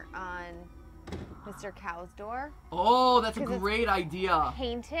thinner on Mr. Cow's door. Oh, that's a 'Cause it's great idea.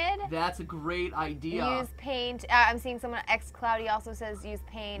 Painted. That's a great idea. Use paint. I'm seeing someone, X Cloudy also says use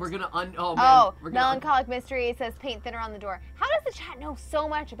paint. We're gonna oh man. Oh, We're gonna Melancholic Mystery says paint thinner on the door. How does the chat know so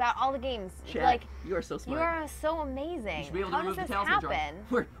much about all the games? Chat, Like, you are so smart. you are so amazing. You should be able to How does remove the this talisman jar.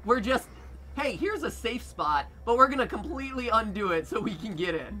 happen? We're just, hey, here's a safe spot, but we're gonna completely undo it so we can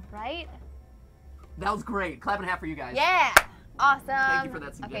get in. Right? That was great. Clap and a half for you guys. Yeah. Awesome. Thank you for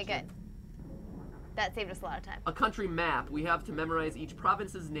that suggestion. Okay, good. That saved us a lot of time. A country map. We have to memorize each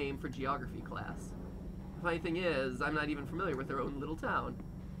province's name for geography class. The funny thing is, I'm not even familiar with their own little town.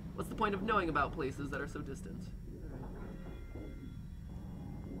 What's the point of knowing about places that are so distant?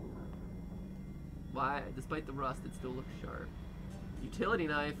 Why, despite the rust, it still looks sharp. Utility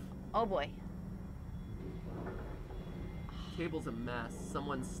knife. Oh boy. Table's a mess.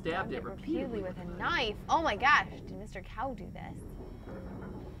 Someone stabbed it repeatedly with a knife. Oh my gosh, did Mr. Cow do this?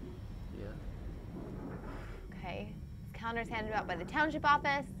 Yeah. Okay. Calendars handed out by the township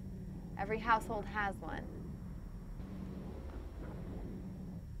office. Every household has one.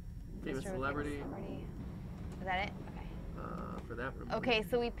 Famous Mr. celebrity. celebrity. Is that it? Okay. For that room. Okay,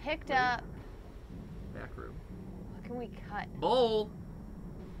 so we picked up. Back room. What can we cut? Bowl.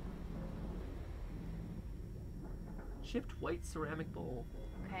 Chipped white ceramic bowl.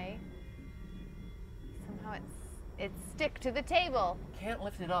 Okay. Somehow it's stick to the table. Can't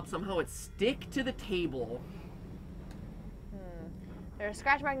lift it up. Somehow it stick to the table. There are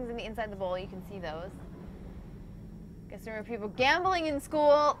scratch markings in the inside of the bowl. You can see those. Guess there were people gambling in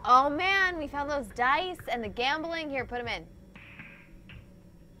school. Oh man, we found those dice and the gambling. Here, put them in.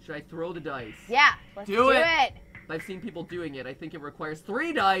 Should I throw the dice? Yeah, let's do it. I've seen people doing it. I think it requires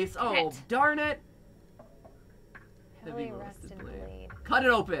 3 dice. Oh, It. darn it. Heavily Heavy rusted rusted blade. Cut it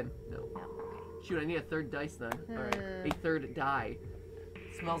open. No. No, okay. Shoot, I need a 3rd dice then. All right, a 3rd die.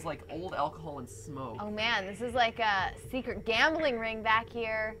 Smells like old alcohol and smoke. Oh man, this is like a secret gambling ring back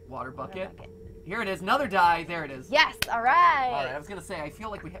here. Water bucket. Water bucket. Here it is. Another die. There it is. Yes, all right. All right. I was gonna say I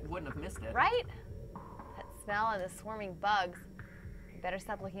feel like we wouldn't have missed it. Right? That smell and the swarming bugs. Better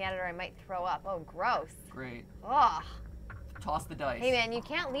stop looking at it or I might throw up. Oh, gross. Great. Ugh. Toss the dice. Hey man, you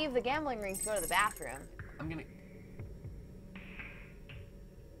can't leave the gambling ring to go to the bathroom. I'm gonna.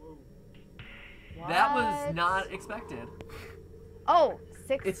 What? That was not expected. Oh,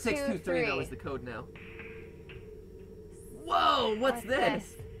 6 It's 2 623 though is the code now. Whoa! What's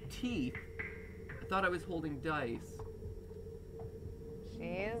this? Teeth. I thought I was holding dice.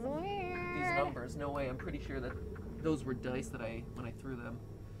 She's weird. These numbers, no way. I'm pretty sure that those were dice that when I threw them.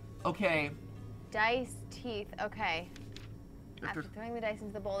 Okay. Dice, teeth. Okay. After throwing the dice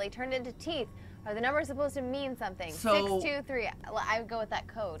into the bowl, they turned into teeth. Are the numbers supposed to mean something? So- 6 2 3. I would go with that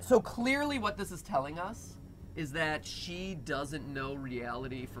code. So clearly what this is telling us is that she doesn't know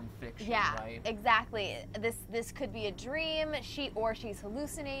reality from fiction, Yeah, right? exactly. This could be a dream. She's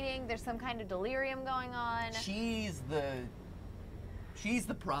hallucinating. There's some kind of delirium going on. She's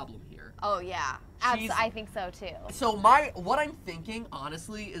the problem here. Oh yeah, She's- I think so too. So what I'm thinking,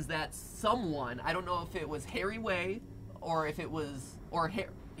 honestly, is that someone, I don't know if it was Harry Way, or if it was,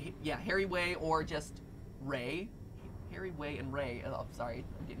 Harry Way, or just Ray. Harry Way and Ray. Oh, sorry,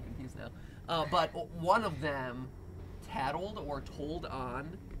 I'm getting confused now. But one of them tattled or told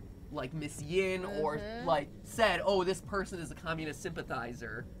on, like, Miss Yin, or, like, said, oh, this person is a communist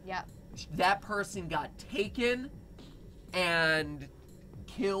sympathizer. Yep. That person got taken and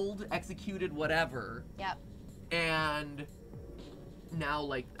killed, executed, whatever. Yep. And now,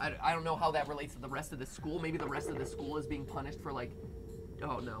 like, I don't know how that relates to the rest of the school. Maybe the rest of the school is being punished for, like,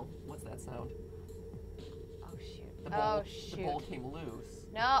 oh no, what's that sound? Oh shoot. The bowl, Oh shoot. The bowl came loose.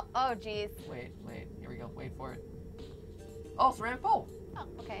 No. Oh jeez. Wait, here we go. Wait for it. Oh, ceramic bowl. Oh,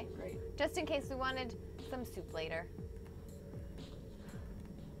 okay. Great. Just in case we wanted some soup later.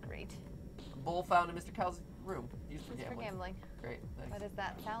 Great. Bowl found in Mr. Cow's room. Used for Just gambling. for gambling. Great, thanks. What is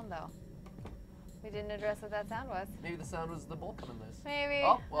that sound though? We didn't address what that sound was. Maybe the sound was the bowl coming loose. Maybe.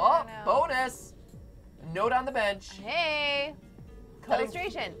 Oh, I don't know. bonus! Note on the bench. Hey.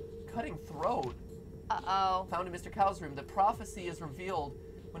 Illustration. Cutting throat. Uh-oh. Found in Mr. Cow's room. The prophecy is revealed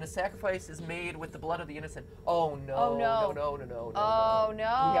when a sacrifice is made with the blood of the innocent. Oh no. Oh, no. No. Oh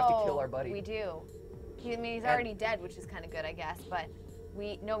no. We have to kill our buddy. We do. He's already dead, which is kind of good, I guess. But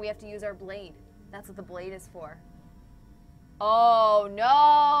we have to use our blade. That's what the blade is for. Oh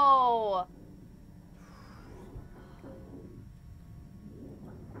no.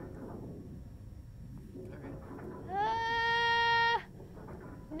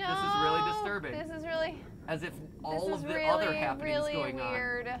 happenings really going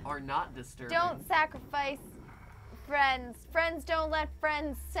weird. on are not disturbing. Don't sacrifice friends. Friends don't let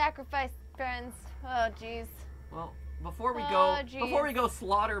friends sacrifice friends. Oh, jeez. Well, before we Oh, go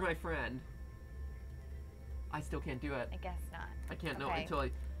slaughter my friend, I still can't do it. I guess not. I can't know Okay. until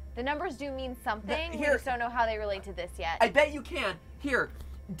I. The numbers do mean something. We Here- just don't know how they relate to this yet. I bet you can. Here,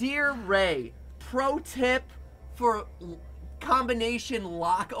 dear Ray, pro tip for combination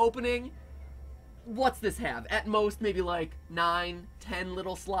lock opening. What's this have? At most, maybe like 9, 10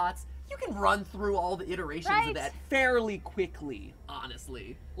 little slots. You can run through all the iterations Right. of that fairly quickly,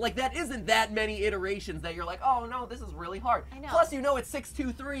 honestly. Like, that isn't that many iterations that you're like, oh no, this is really hard. I know. Plus, you know it's 6,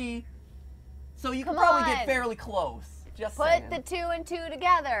 2, 3, so you can Come probably on. get fairly close. Just Put saying. the 2 and 2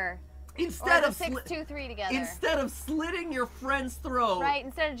 together. Instead Or of the 6, 2, 3 together. instead of slitting your friend's throat, Right,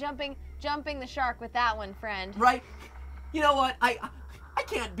 instead of jumping the shark with that one, friend. right? You know what? I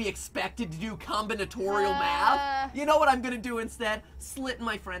can't be expected to do combinatorial math. You know what I'm gonna do instead? Slit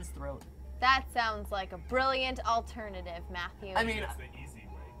my friend's throat. That sounds like a brilliant alternative, Matthew. I mean, It's the easy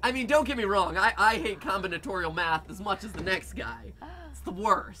way. don't get me wrong. I hate combinatorial math as much as the next guy. It's the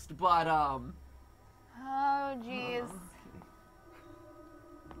worst. But oh, jeez.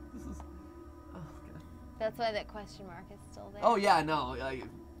 this is. Oh god. That's why that question mark is still there. Oh yeah, no.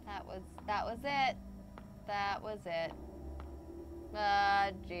 That was it. That was it.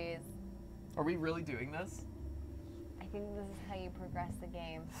 Jeez. Are we really doing this? I think this is how you progress the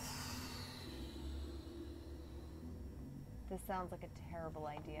game. This sounds like a terrible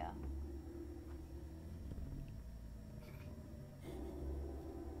idea.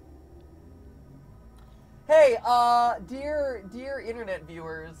 Hey, dear internet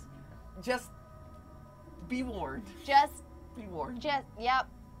viewers, just be warned. Just, Be warned. yep.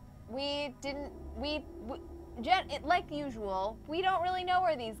 Like usual, we don't really know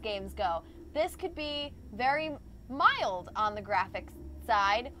where these games go. This could be very mild on the graphics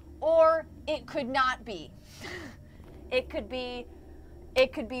side, or it could not be. It could be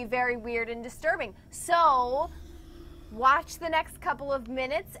very weird and disturbing. So, watch the next couple of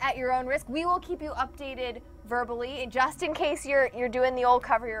minutes at your own risk. We will keep you updated verbally, just in case you're doing the old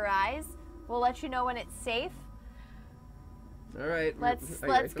cover your eyes. We'll let you know when it's safe. All right. Let's are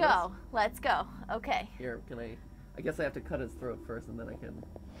you ready for go. this? Let's go. Okay. Here, can I guess I have to cut his throat first, and then I can.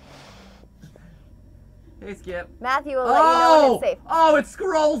 Hey, Skip. Matthew will let you know when it's safe. Oh, it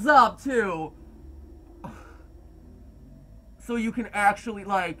scrolls up too. So you can actually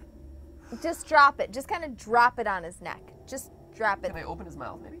like. Just drop it. Just kind of drop it on his neck. Just drop it. Can I open his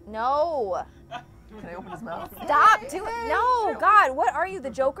mouth, maybe? No. Can I open his mouth? Stop doing. No, God, what are you, the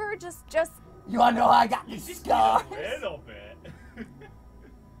Joker? Just. You wanna know how I got these scars? A little bit.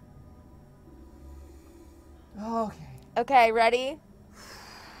 Okay. Okay, ready?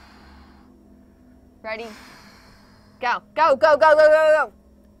 Ready? Go. Go, go, go, go, go, go.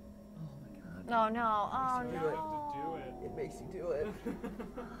 Oh my god. Oh, no. Oh, You no. have to do it. It makes you do it.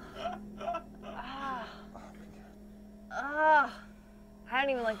 Ah. Ah. I don't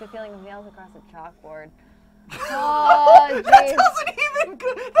even like the feeling of nails across a chalkboard. Oh, that jeez.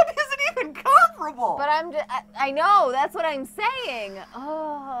 isn't even comparable. But I know, that's what I'm saying.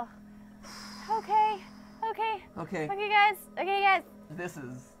 Oh. Okay. Okay. Okay. Okay, guys. Okay, guys. This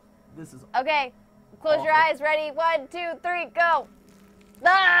is. Okay. Close your Awful. eyes. Ready? 1, 2, 3, go.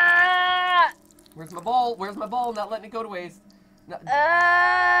 Ah! Where's my ball? Where's my ball? Not letting it go to waste. No,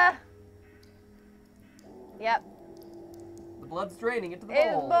 Yep. the blood's draining into the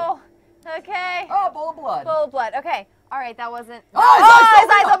It's bowl. bowl. Okay. Oh, bowl of blood. Bowl of blood. Okay. All right. That wasn't. Oh, his eyes his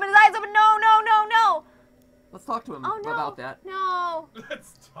eyes open. His eyes open. No, no, no, no. Let's talk to him Oh no. about that. No.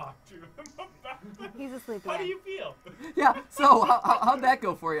 Let's talk to him about that. He's asleep How do again. you feel? Yeah. So how'd that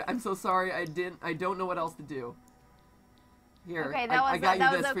go for you? I'm so sorry. I don't know what else to do. Here. Okay. I got you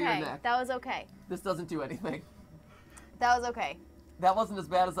this was for your okay. neck. That was okay. This doesn't do anything. That was okay. That wasn't as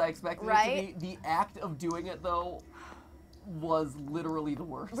bad as I expected it Right? to be. The act of doing it though was literally the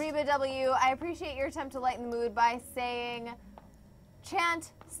worst. Reba W, I appreciate your attempt to lighten the mood by saying,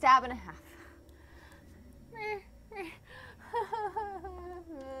 chant, stab and a half. Okay.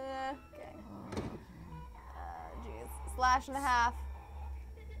 Jeez. Slash and a half.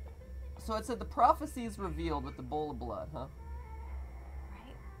 So it said the prophecy is revealed with the bowl of blood, huh?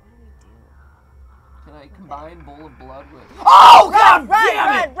 Right? What do we do? Can I combine bowl of blood with? Oh God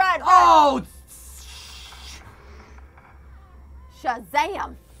damn it! Run! Oh!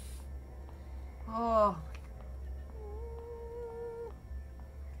 Shazam! Oh.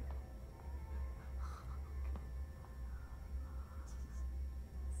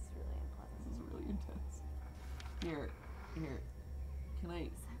 This is really unpleasant. This is really intense. Here. Can I?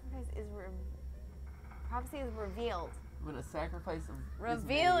 Sacrifice is prophecy is revealed. When a sacrifice of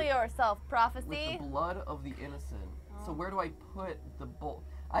Reveal is made yourself, with prophecy. the blood of the innocent. Oh. So where do I put the bowl?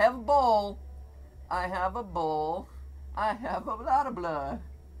 I have a bowl. I have a bowl. I have a lot of blood.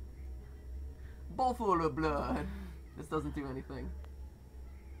 Bowl full of blood. This doesn't do anything.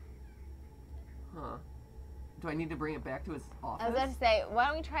 Huh. Do I need to bring it back to his office? I was about to say, why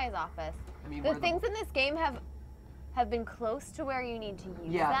don't we try his office? I mean, The things in this game have been close to where you need to use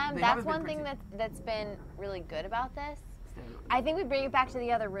Yeah, them. they That's haven't been one thing that's been really good about this. Standard. I think we bring it back to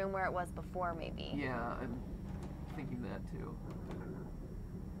the other room where it was before, maybe. Yeah, I'm thinking that too.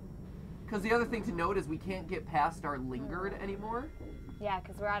 Because the other thing to note is we can't get past our lingered anymore. Yeah,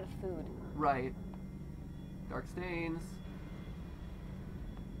 because we're out of food. Right. Dark stains.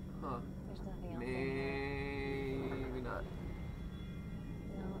 Huh. There's nothing else in here. Maybe not.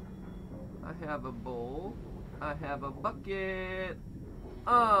 No. I have a bowl. I have a bucket.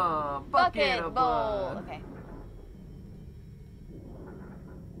 Bucket of bowl. blood. Okay.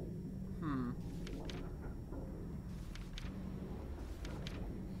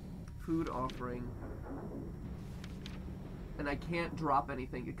 Food offering. And I can't drop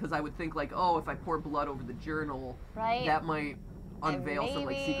anything because I would think like, oh, if I pour blood over the journal, Right. that might unveil some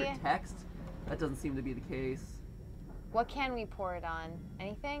like maybe- secret text. That doesn't seem to be the case. What can we pour it on?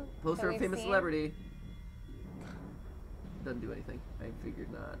 Anything? Poster that of we've famous seen? celebrity. Doesn't do anything. I figured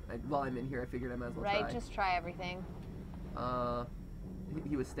not. While I'm in here, I figured I might as well Right, try. just try everything.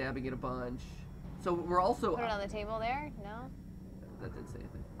 He was stabbing it a bunch. So we're also... Put it on the table there? No? That didn't say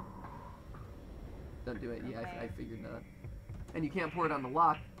anything. Doesn't do it. Yeah, Okay. I figured not. And you can't pour it on the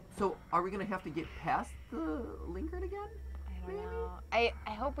lock. So are we going to have to get past the lingered again? I don't Maybe? know.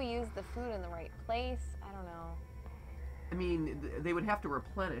 I hope we use the food in the right place. I don't know. I mean, they would have to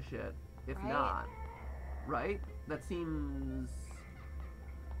replenish it, if Right? not. Right? That seems...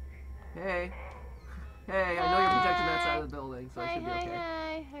 Hey. Hey, I know you're protecting that side of the building, so I should be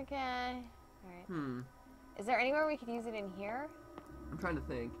okay. Hey, okay. Alright. Is there anywhere we could use it in here? I'm trying to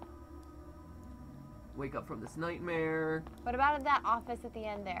think. Wake up from this nightmare. What about at that office at the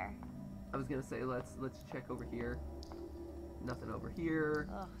end there? I was gonna say let's check over here. Nothing over here.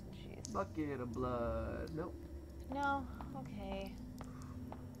 Oh, jeez. Bucket of blood. Nope. No? Okay.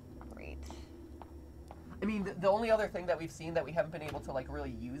 Great. I mean, the only other thing that we've seen that we haven't been able to like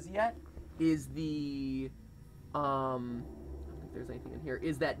really use yet is the I don't think there's anything in here.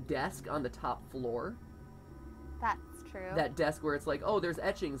 Is that desk on the top floor? That's true. That desk where it's like, oh, there's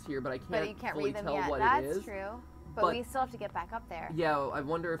etchings here, but I but you can't fully read them tell yet. what That's it is. true. But we still have to get back up there. Yeah, I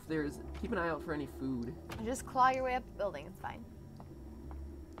wonder if there's. Keep an eye out for any food. Just claw your way up the building. It's fine.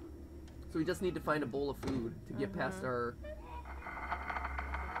 So we just need to find a bowl of food to get past our.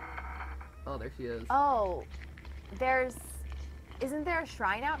 Oh, there she is. Oh, isn't there a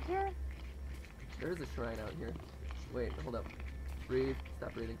shrine out here? There is a shrine out here. Wait, hold up. Breathe.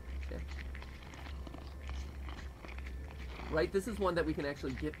 Stop breathing. Okay. Right, this is one that we can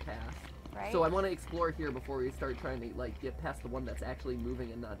actually get past. Right. So I want to explore here before we start trying to like get past the one that's actually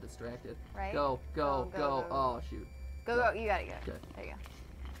moving and not distracted. Right. Go, go, Go, go. go, go. Oh, shoot. Go, go. You got it. Okay. There you go.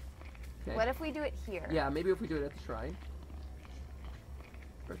 Okay. What if we do it here? Yeah, maybe if we do it at the shrine.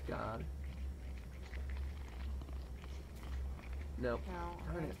 For God. No. No.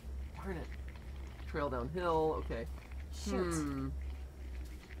 Darn it. Darn it. Trail downhill. Okay. Shoot.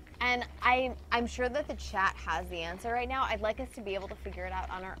 And I'm sure that the chat has the answer right now. I'd like us to be able to figure it out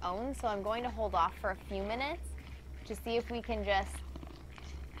on our own, so I'm going to hold off for a few minutes to see if we can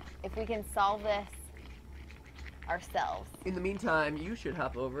solve this ourselves. In the meantime, you should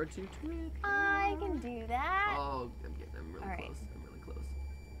hop over to Twitch. I can do that. Oh, I'm really All right. close. I'm really close.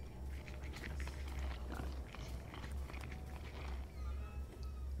 Yes. Got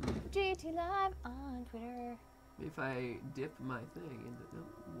it. GTLive on Twitter. If I dip my thing into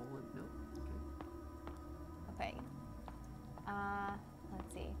woolen, Okay.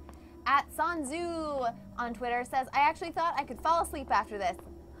 Let's see. At Sanzu on Twitter says, I actually thought I could fall asleep after this.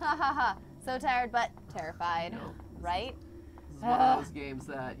 Ha ha ha. So tired but terrified. No. Right? This is one of those games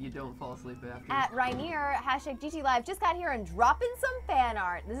that you don't fall asleep after. At Rainier, hashtag GTLive, just got here and dropping some fan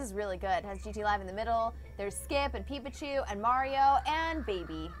art. This is really good. It has GTLive in the middle. There's Skip and Pikachu and Mario and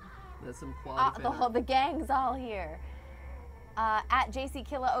Baby. That's some quality fan art. The gang's all here. At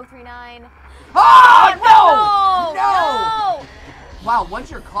JCKilla039. Oh, no! Wow, once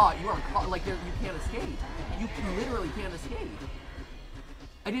you're caught, you are caught. Like, you can't escape. You literally can't escape.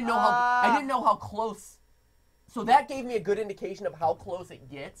 I didn't know how close. So that gave me a good indication of how close it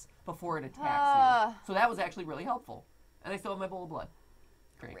gets before it attacks you. So that was actually really helpful. And I still have my bowl of blood.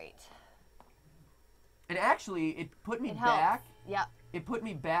 Great. And actually, it put me back. Yep. It put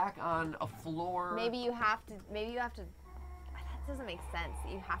me back on a floor. Maybe you have to doesn't make sense.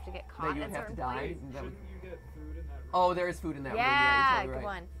 You have to get That caught you at would have to certain die. points. and that would- Shouldn't you get food in that room? Oh, there is food in that room. Yeah, Yeah, you're good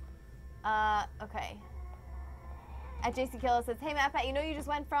totally one. Okay. At JC Killer says, hey, Matt Pat, you know you just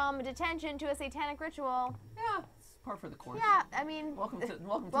went from detention to a satanic ritual. Yeah, it's par for the course. Yeah, I mean, Welcome to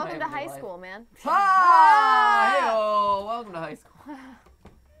welcome my to everyday high life. school, man. Ah! Hey-oh! Welcome to high school.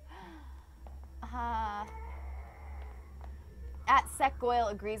 At Sec Goyle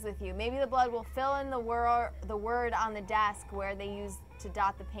agrees with you. Maybe the blood will fill in the word on the desk where they use to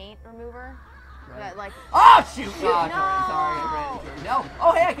dot the paint remover. Right. But, like, Oh, shoot! Oh, No! sorry, I ran into her. No!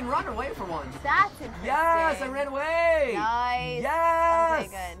 Oh, hey, I can run away for once. that's interesting. Yes, I ran away! Nice. Yes!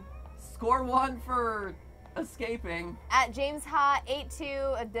 Okay, good. Score 1 for escaping. At James Ha 82,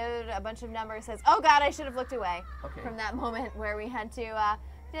 a bunch of numbers says, "Oh God, I should have looked away." Okay. From that moment where we had to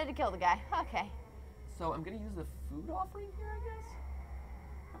kill the guy. Okay. So I'm gonna use the food offering here, I guess.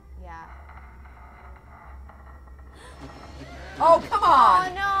 Yeah. Oh, come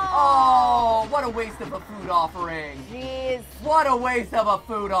on! Oh no! Oh, what a waste of a food offering! Jeez. What a waste of a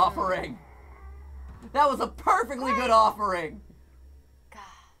food offering! That was a perfectly good offering! God.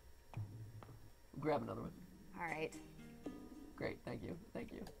 Grab another one. All right. Great, thank you,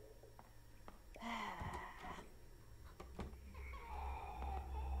 thank you.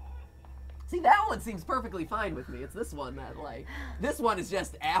 See, that one seems perfectly fine with me. It's this one that, like, this one is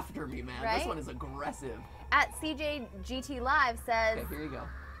just after me, man. Right? This one is aggressive. At CJ GTLive says, Okay, here you go.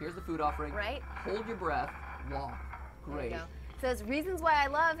 Here's the food offering. right? Hold your breath. Walk. There you Great. go. Says reasons why I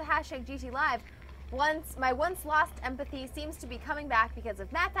love #GTLive. My once lost empathy seems to be coming back because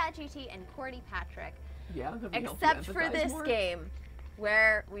of Matt Pat GT and Cordy Patrick. Yeah, have we helped you Except for empathize this more? game,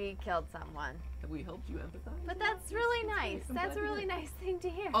 where we killed someone. Have we helped you empathize? But that's really nice. I'm That's glad a you really did. nice thing to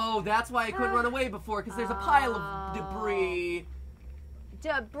hear. Oh, that's why I couldn't run away before, because there's a pile of debris.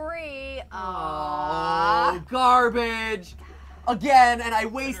 Debris. Oh, garbage. Again, and I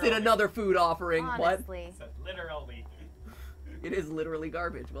wasted Literally. another food offering. Honestly. It said literally. What? It is literally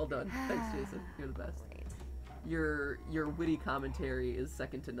garbage. Well done. Thanks, Jason. You're the best. Great. Your witty commentary is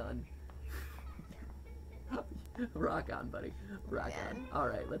second to none. Rock on, buddy. Rock Again. on. All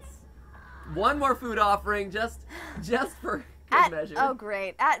right, let's. One more food offering, just for good measure. Oh,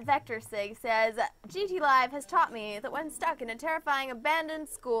 great. At Vector Sig says, GTLive has taught me that when stuck in a terrifying abandoned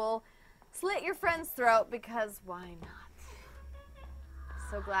school, slit your friend's throat because why not?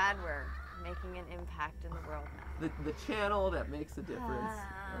 So glad we're making an impact in the world now. The channel that makes a difference.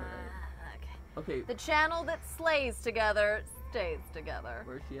 All right. Okay. Okay, The channel that slays together stays together.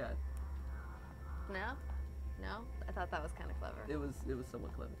 where's she at? No? No? I thought that was kind of clever. It was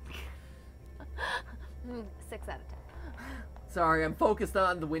somewhat clever. 6 out of 10. Sorry, I'm focused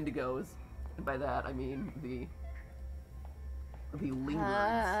on the Wendigos. And by that, I mean the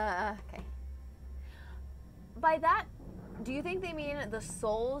lingerers. Okay. By that, do you think they mean the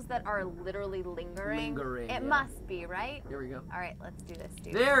souls that are literally lingering? Lingering, It yeah. must be, right? Here we go. All right, let's do this,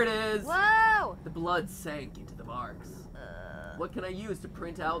 dude. There it is! Whoa! The blood sank into the marks. What can I use to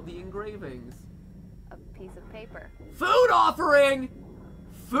print out the engravings? A piece of paper. Food offering!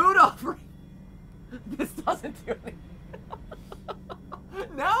 Food offering! This doesn't do anything.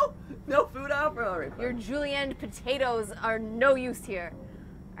 No? No food offering? Alright, Your fine. julienne potatoes are no use here. All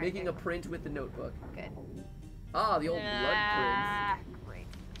right, Making a good. print with the notebook. Good. Ah, the old blood prints. Great.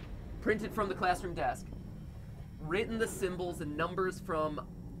 Printed from the classroom desk. Written the symbols and numbers from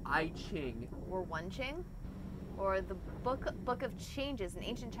I Ching. Or Wenqing, or the Book of Changes, an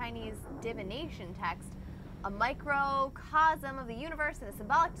ancient Chinese divination text, a microcosm of the universe and a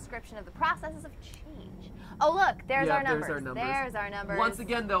symbolic description of the processes of change. Oh look, there's Yeah, our numbers. there's our numbers. There's our numbers. Once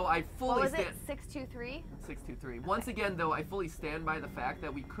again, though, I what fully was it? stand. 623. 623. Once again, though, I fully stand by the fact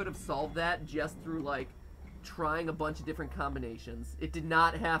that we could have solved that just through, like, trying a bunch of different combinations. It did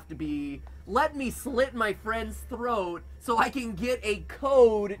not have to be, let me slit my friend's throat so I can get a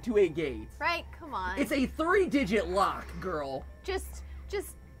code to a gate. Right? Come on. It's a 3-digit lock, girl. just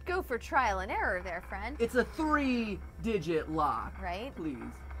go for trial and error there, friend. It's a 3-digit lock. Right? Please.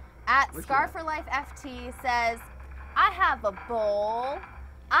 At Where's Scar she for Life FT says, I have a bowl.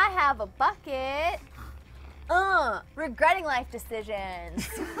 I have a bucket. Regretting life decisions.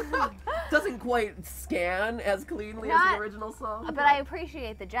 Doesn't quite scan as cleanly as Not- the original song. But I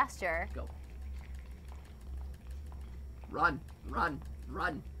appreciate the gesture. Go. Run, run,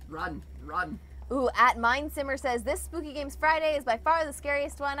 run, run, run. Ooh, at Mind Simmer says, this Spooky Games Friday is by far the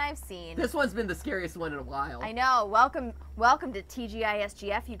scariest one I've seen. This one's been the scariest one in a while. I know. Welcome to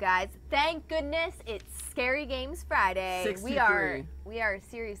TGISGF, you guys. Thank goodness it's Scary Games Friday. 623. We are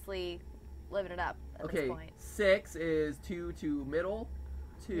seriously living it up at Okay, this point. 6 is 2 to middle,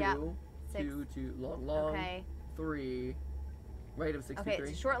 2, Yep, 6. 2 to long, Okay. 3, Right of 63? Okay,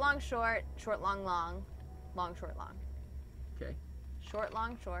 it's short, long, short, short, long, long, long, short, long. Okay. Short,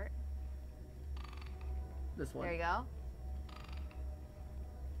 long, short. This one. There you go.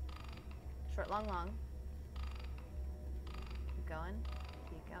 Short, long, long. Keep going.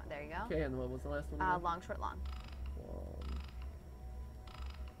 Keep going. There you go. Okay, and what was the last one? Again? Long, short, long.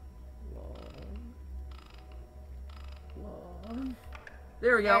 Long.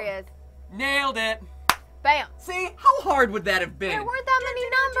 There we go. There he is. Nailed it. Bam. See, how hard would that have been? There weren't that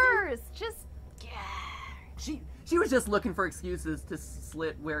many numbers. Just, She was just looking for excuses to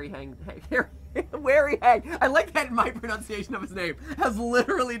slit where he hang. Where he hang. I like that my pronunciation of his name has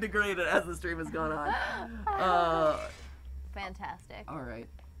literally degraded as the stream has gone on. Fantastic. All right,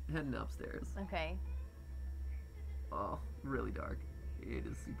 heading upstairs. Okay. Oh, really dark. It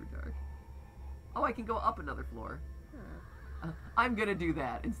is super dark. Oh, I can go up another floor. I'm gonna do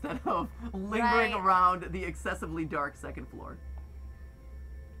that instead of lingering around the excessively dark second floor.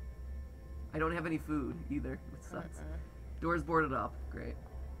 I don't have any food either, which sucks. Doors boarded up. Great.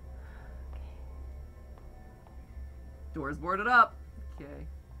 Doors boarded up. Okay.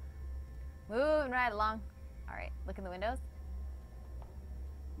 Moving right along. All right. Look in the windows.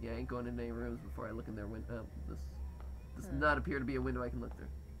 Yeah, I ain't going into any rooms before I look in their window. This does not appear to be a window I can look through.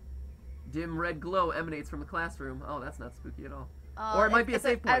 Dim red glow emanates from the classroom. Oh, that's not spooky at all. Or it might be a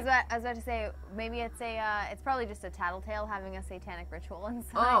safe point. I was about to say, maybe it's it's probably just a tattletale having a satanic ritual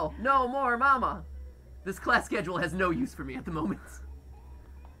inside. Oh, no more, mama. This class schedule has no use for me at the moment.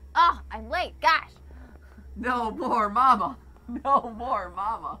 Oh, I'm late. Gosh. No more, mama. No more,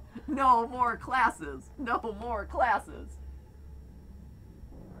 mama. No more classes. No more classes.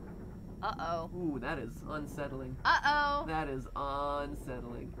 Uh-oh. Ooh, that is unsettling. Uh-oh. That is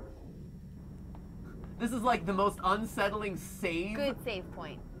unsettling. This is like the most unsettling save. Good save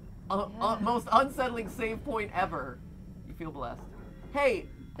point. Most unsettling save point ever. You feel blessed. Hey.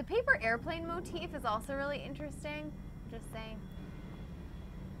 The paper airplane motif is also really interesting. Just saying.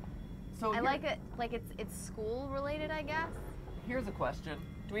 So I like it. Like it's school related, I guess. Here's a question.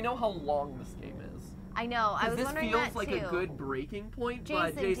 Do we know how long this game is? I know. I was wondering that This feels like too. a good breaking point,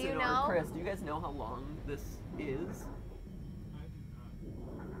 Jason, but Jason do you or know? Chris, do you guys know how long this is?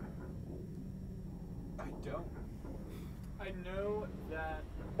 I don't. I know that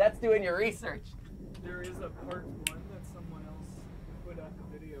That's doing your research. there is a part 1 that someone else put up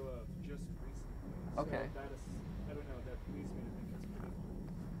a video of just recently. Okay. So that is, I don't know, that leads me to think it's pretty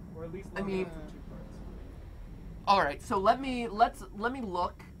long. Or at least I long mean- enough for 2 parts. All right, so let me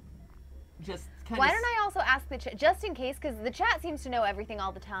look. Just kind Why of. don't I also ask the chat, just in case, because the chat seems to know everything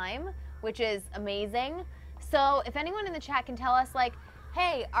all the time, which is amazing. So if anyone in the chat can tell us, like,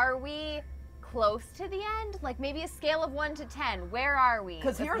 hey, are we close to the end? Like maybe a scale of 1 to 10. Where are we?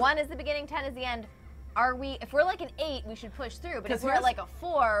 'Cause If here's- 1 is the beginning, 10 is the end. Are we? If we're like an 8, we should push through. But 'Cause if we're here's- like a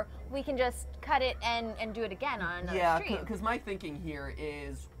 4, we can just cut it and do it again on another Yeah, stream. because my thinking here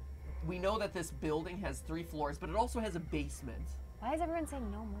is, we know that this building has 3 floors, but it also has a basement. Why is everyone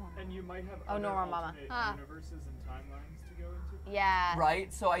saying no more? And you might have Oh, other no, Mama. alternate Huh. universes and timelines to go into. Yeah.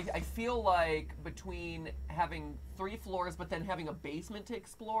 Right? So I feel like between having 3 floors, but then having a basement to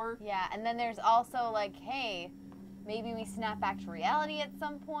explore. Yeah, and then there's also like, hey, maybe we snap back to reality at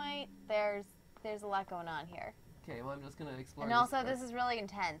some point. There's a lot going on here. Okay, well I'm just gonna explore. And also, this is really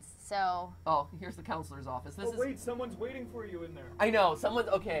intense. So. Oh, here's the counselor's office. This Oh is. wait, someone's waiting for you in there. I know. Someone's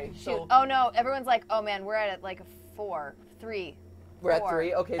okay. Shoot. So Oh no, everyone's like, oh man, we're at like a 4, 3. we're at 4.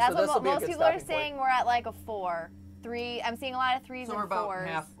 3. Okay, That's so this will what be a most good people are stopping saying. point. We're at like a 4, 3. I'm seeing a lot of 3s So and we're about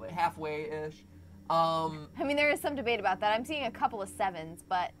 4s. halfway-ish. I mean, there is some debate about that. I'm seeing a couple of 7s,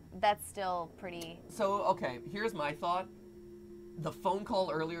 but that's still pretty. So, okay, here's my thought. The phone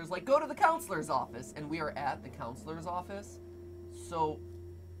call earlier is like, go to the counselor's office, and we are at the counselor's office. So,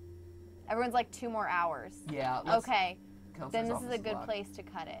 Everyone's like 2 more hours. yeah. Let's, Okay, counselor's then this office is a good locked. place to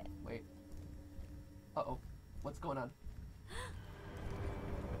cut it. Wait. Uh-oh. What's going on?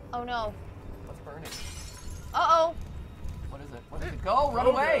 Oh no. What's burning? Uh-oh. What is it? What is it? Go! Run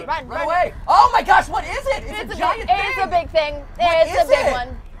away! Run, Run run. away! Oh my gosh, what is it? It's a giant thing! It's a big thing. What It's a is big it?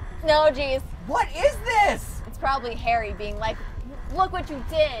 one. No, geez. What is this? It's probably Harry being like, look what you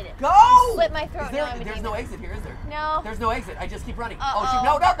did. Go! Slit my throat. Is there, No, I'm a there's demon. no exit here, is there? No. There's no exit. I just keep running. Uh-oh. Oh, shoot.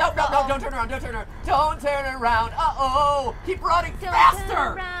 No, no, no, no, no. Uh-oh. Don't turn around. Don't turn around. Don't turn around. Uh-oh. Keep running Don't faster.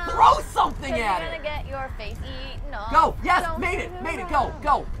 turn around, Throw something 'cause at you're it. gonna get your face eaten off. Go. Yes, Don't made it. turn Made it. Go. around.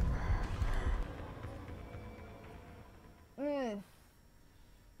 Go.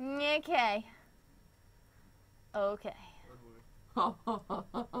 Okay. Okay. Okay.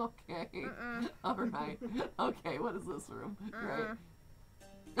 All right. Okay, what is this room? Right.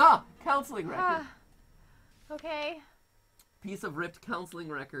 Ah, counseling record. Okay. Piece of ripped counseling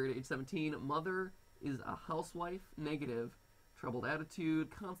record, age 17. Mother is a housewife, negative. Troubled attitude,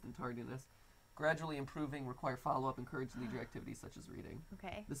 constant tardiness. Gradually improving, require follow-up, encourage leisure activities such as reading.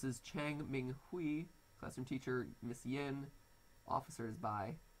 Okay. This is Chang Ming Hui, classroom teacher, Miss Yin, officer is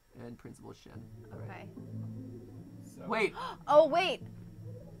Bai, and principal is Shen. All right. Okay. So, Wait. Oh, wait.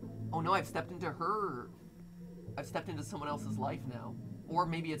 Oh no, I've stepped into someone else's life now. Or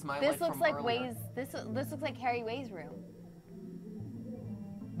maybe it's my life This looks from like earlier. Way's. This looks like Harry Way's room.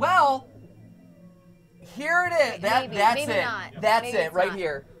 Well, here it is. That's maybe it. not. That's Maybe it it's right not.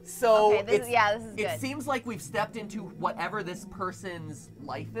 here. So Okay, this is it good. seems like we've stepped into whatever this person's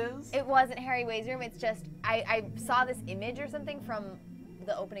life is. It wasn't Harry Way's room. It's just I saw this image or something from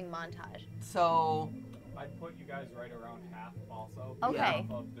the opening montage. So I'd put you guys right around half also. Okay.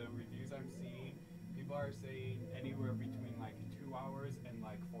 Half of the reviews I'm seeing, people are saying anywhere between like 2 hours and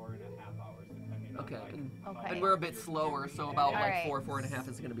like 4.5 hours, depending Okay, on like. and- how Okay. much and we're a bit you're slower, doing. so about And- like Alright. 4.5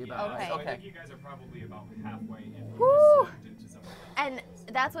 is gonna be Yeah, about Okay. so I right. think you guys are probably about halfway if you Whew. just into something else. And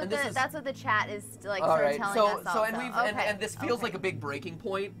that's what And this is- that's what the chat is like All sort right, of telling so us also. and we've okay. and this feels okay. like a big breaking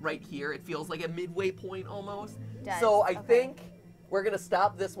point right here. It feels like a midway point almost. Does, So I okay. think we're gonna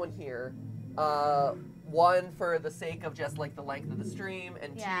stop this one here. One for the sake of just like the length of the stream,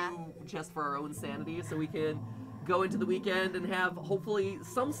 and Yeah. two just for our own sanity, so we can go into the weekend and have hopefully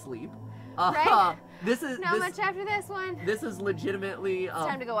some sleep. Right? This is Not much after this one. this is legitimately It's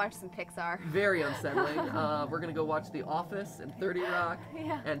time to go watch some Pixar. very unsettling. We're gonna go watch The Office and 30 Rock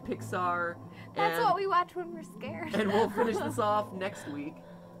Yeah. and Pixar. That's and, what we watch when we're scared. And we'll finish this off next week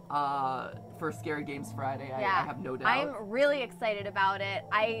for Scary Games Friday. I have no doubt. I'm really excited about it.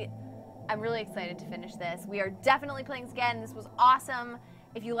 I'm really excited to finish this. We are definitely playing this again. This was awesome.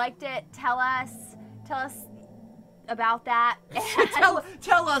 If you liked it, tell us about that.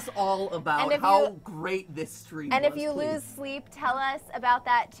 tell us all about And if how you- great this stream And was, if you please. lose sleep, tell us about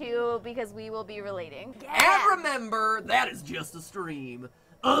that too, because we will be relating. And remember, that is just a stream.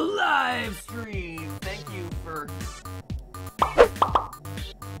 A live stream. Thank you for...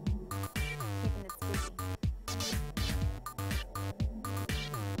 Keeping it spooky.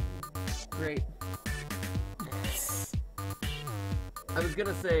 Great. I was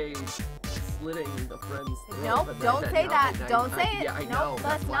gonna say slitting the friend's throat, Nope, but don't then say no, that. I- Don't I- say it. Yeah, I Nope, know. let's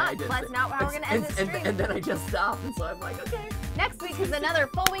That's why I not. did Let's it. not. How we're gonna end this and, stream. and then I just stopped, and so I'm like, okay. Next week is another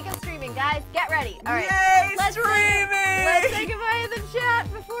full week of streaming, guys. Get ready. All right. Yay, Let's streaming! Let's say goodbye to the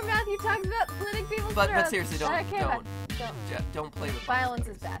chat before Matthew talks about slitting people's But throats. seriously, don't I care about- don't play with Violence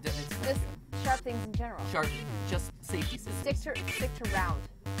monsters. is bad. It's not Just good. sharp things in general. Sharp, just safety scissors. Stick to round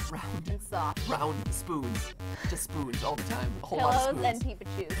Round, and soft. round spoons, just spoons all the time. A whole lot of Pillows spoons. and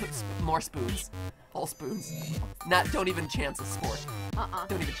Pikachu's. More spoons, all spoons. Don't even chance a sport.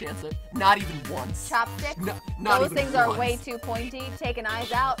 Don't even chance it. Not even once. Chopsticks. No, not Those even things are once. way too pointy. Taking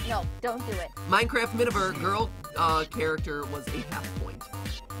eyes out. No, don't do it. Minecraft Miniver girl character was a half point.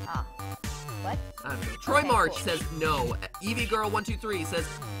 Ah. What? I don't know. Troy Okay, March cool. says no. Evie Girl 123 says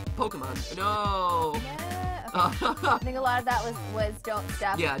Pokemon. No. Yeah. Okay. I think a lot of that was don't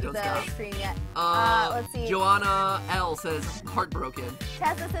stop Yeah, don't the stop. stream yet. Let's see. Joanna L says heartbroken.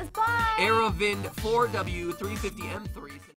 Tessa says bye. Aravind 4W350M3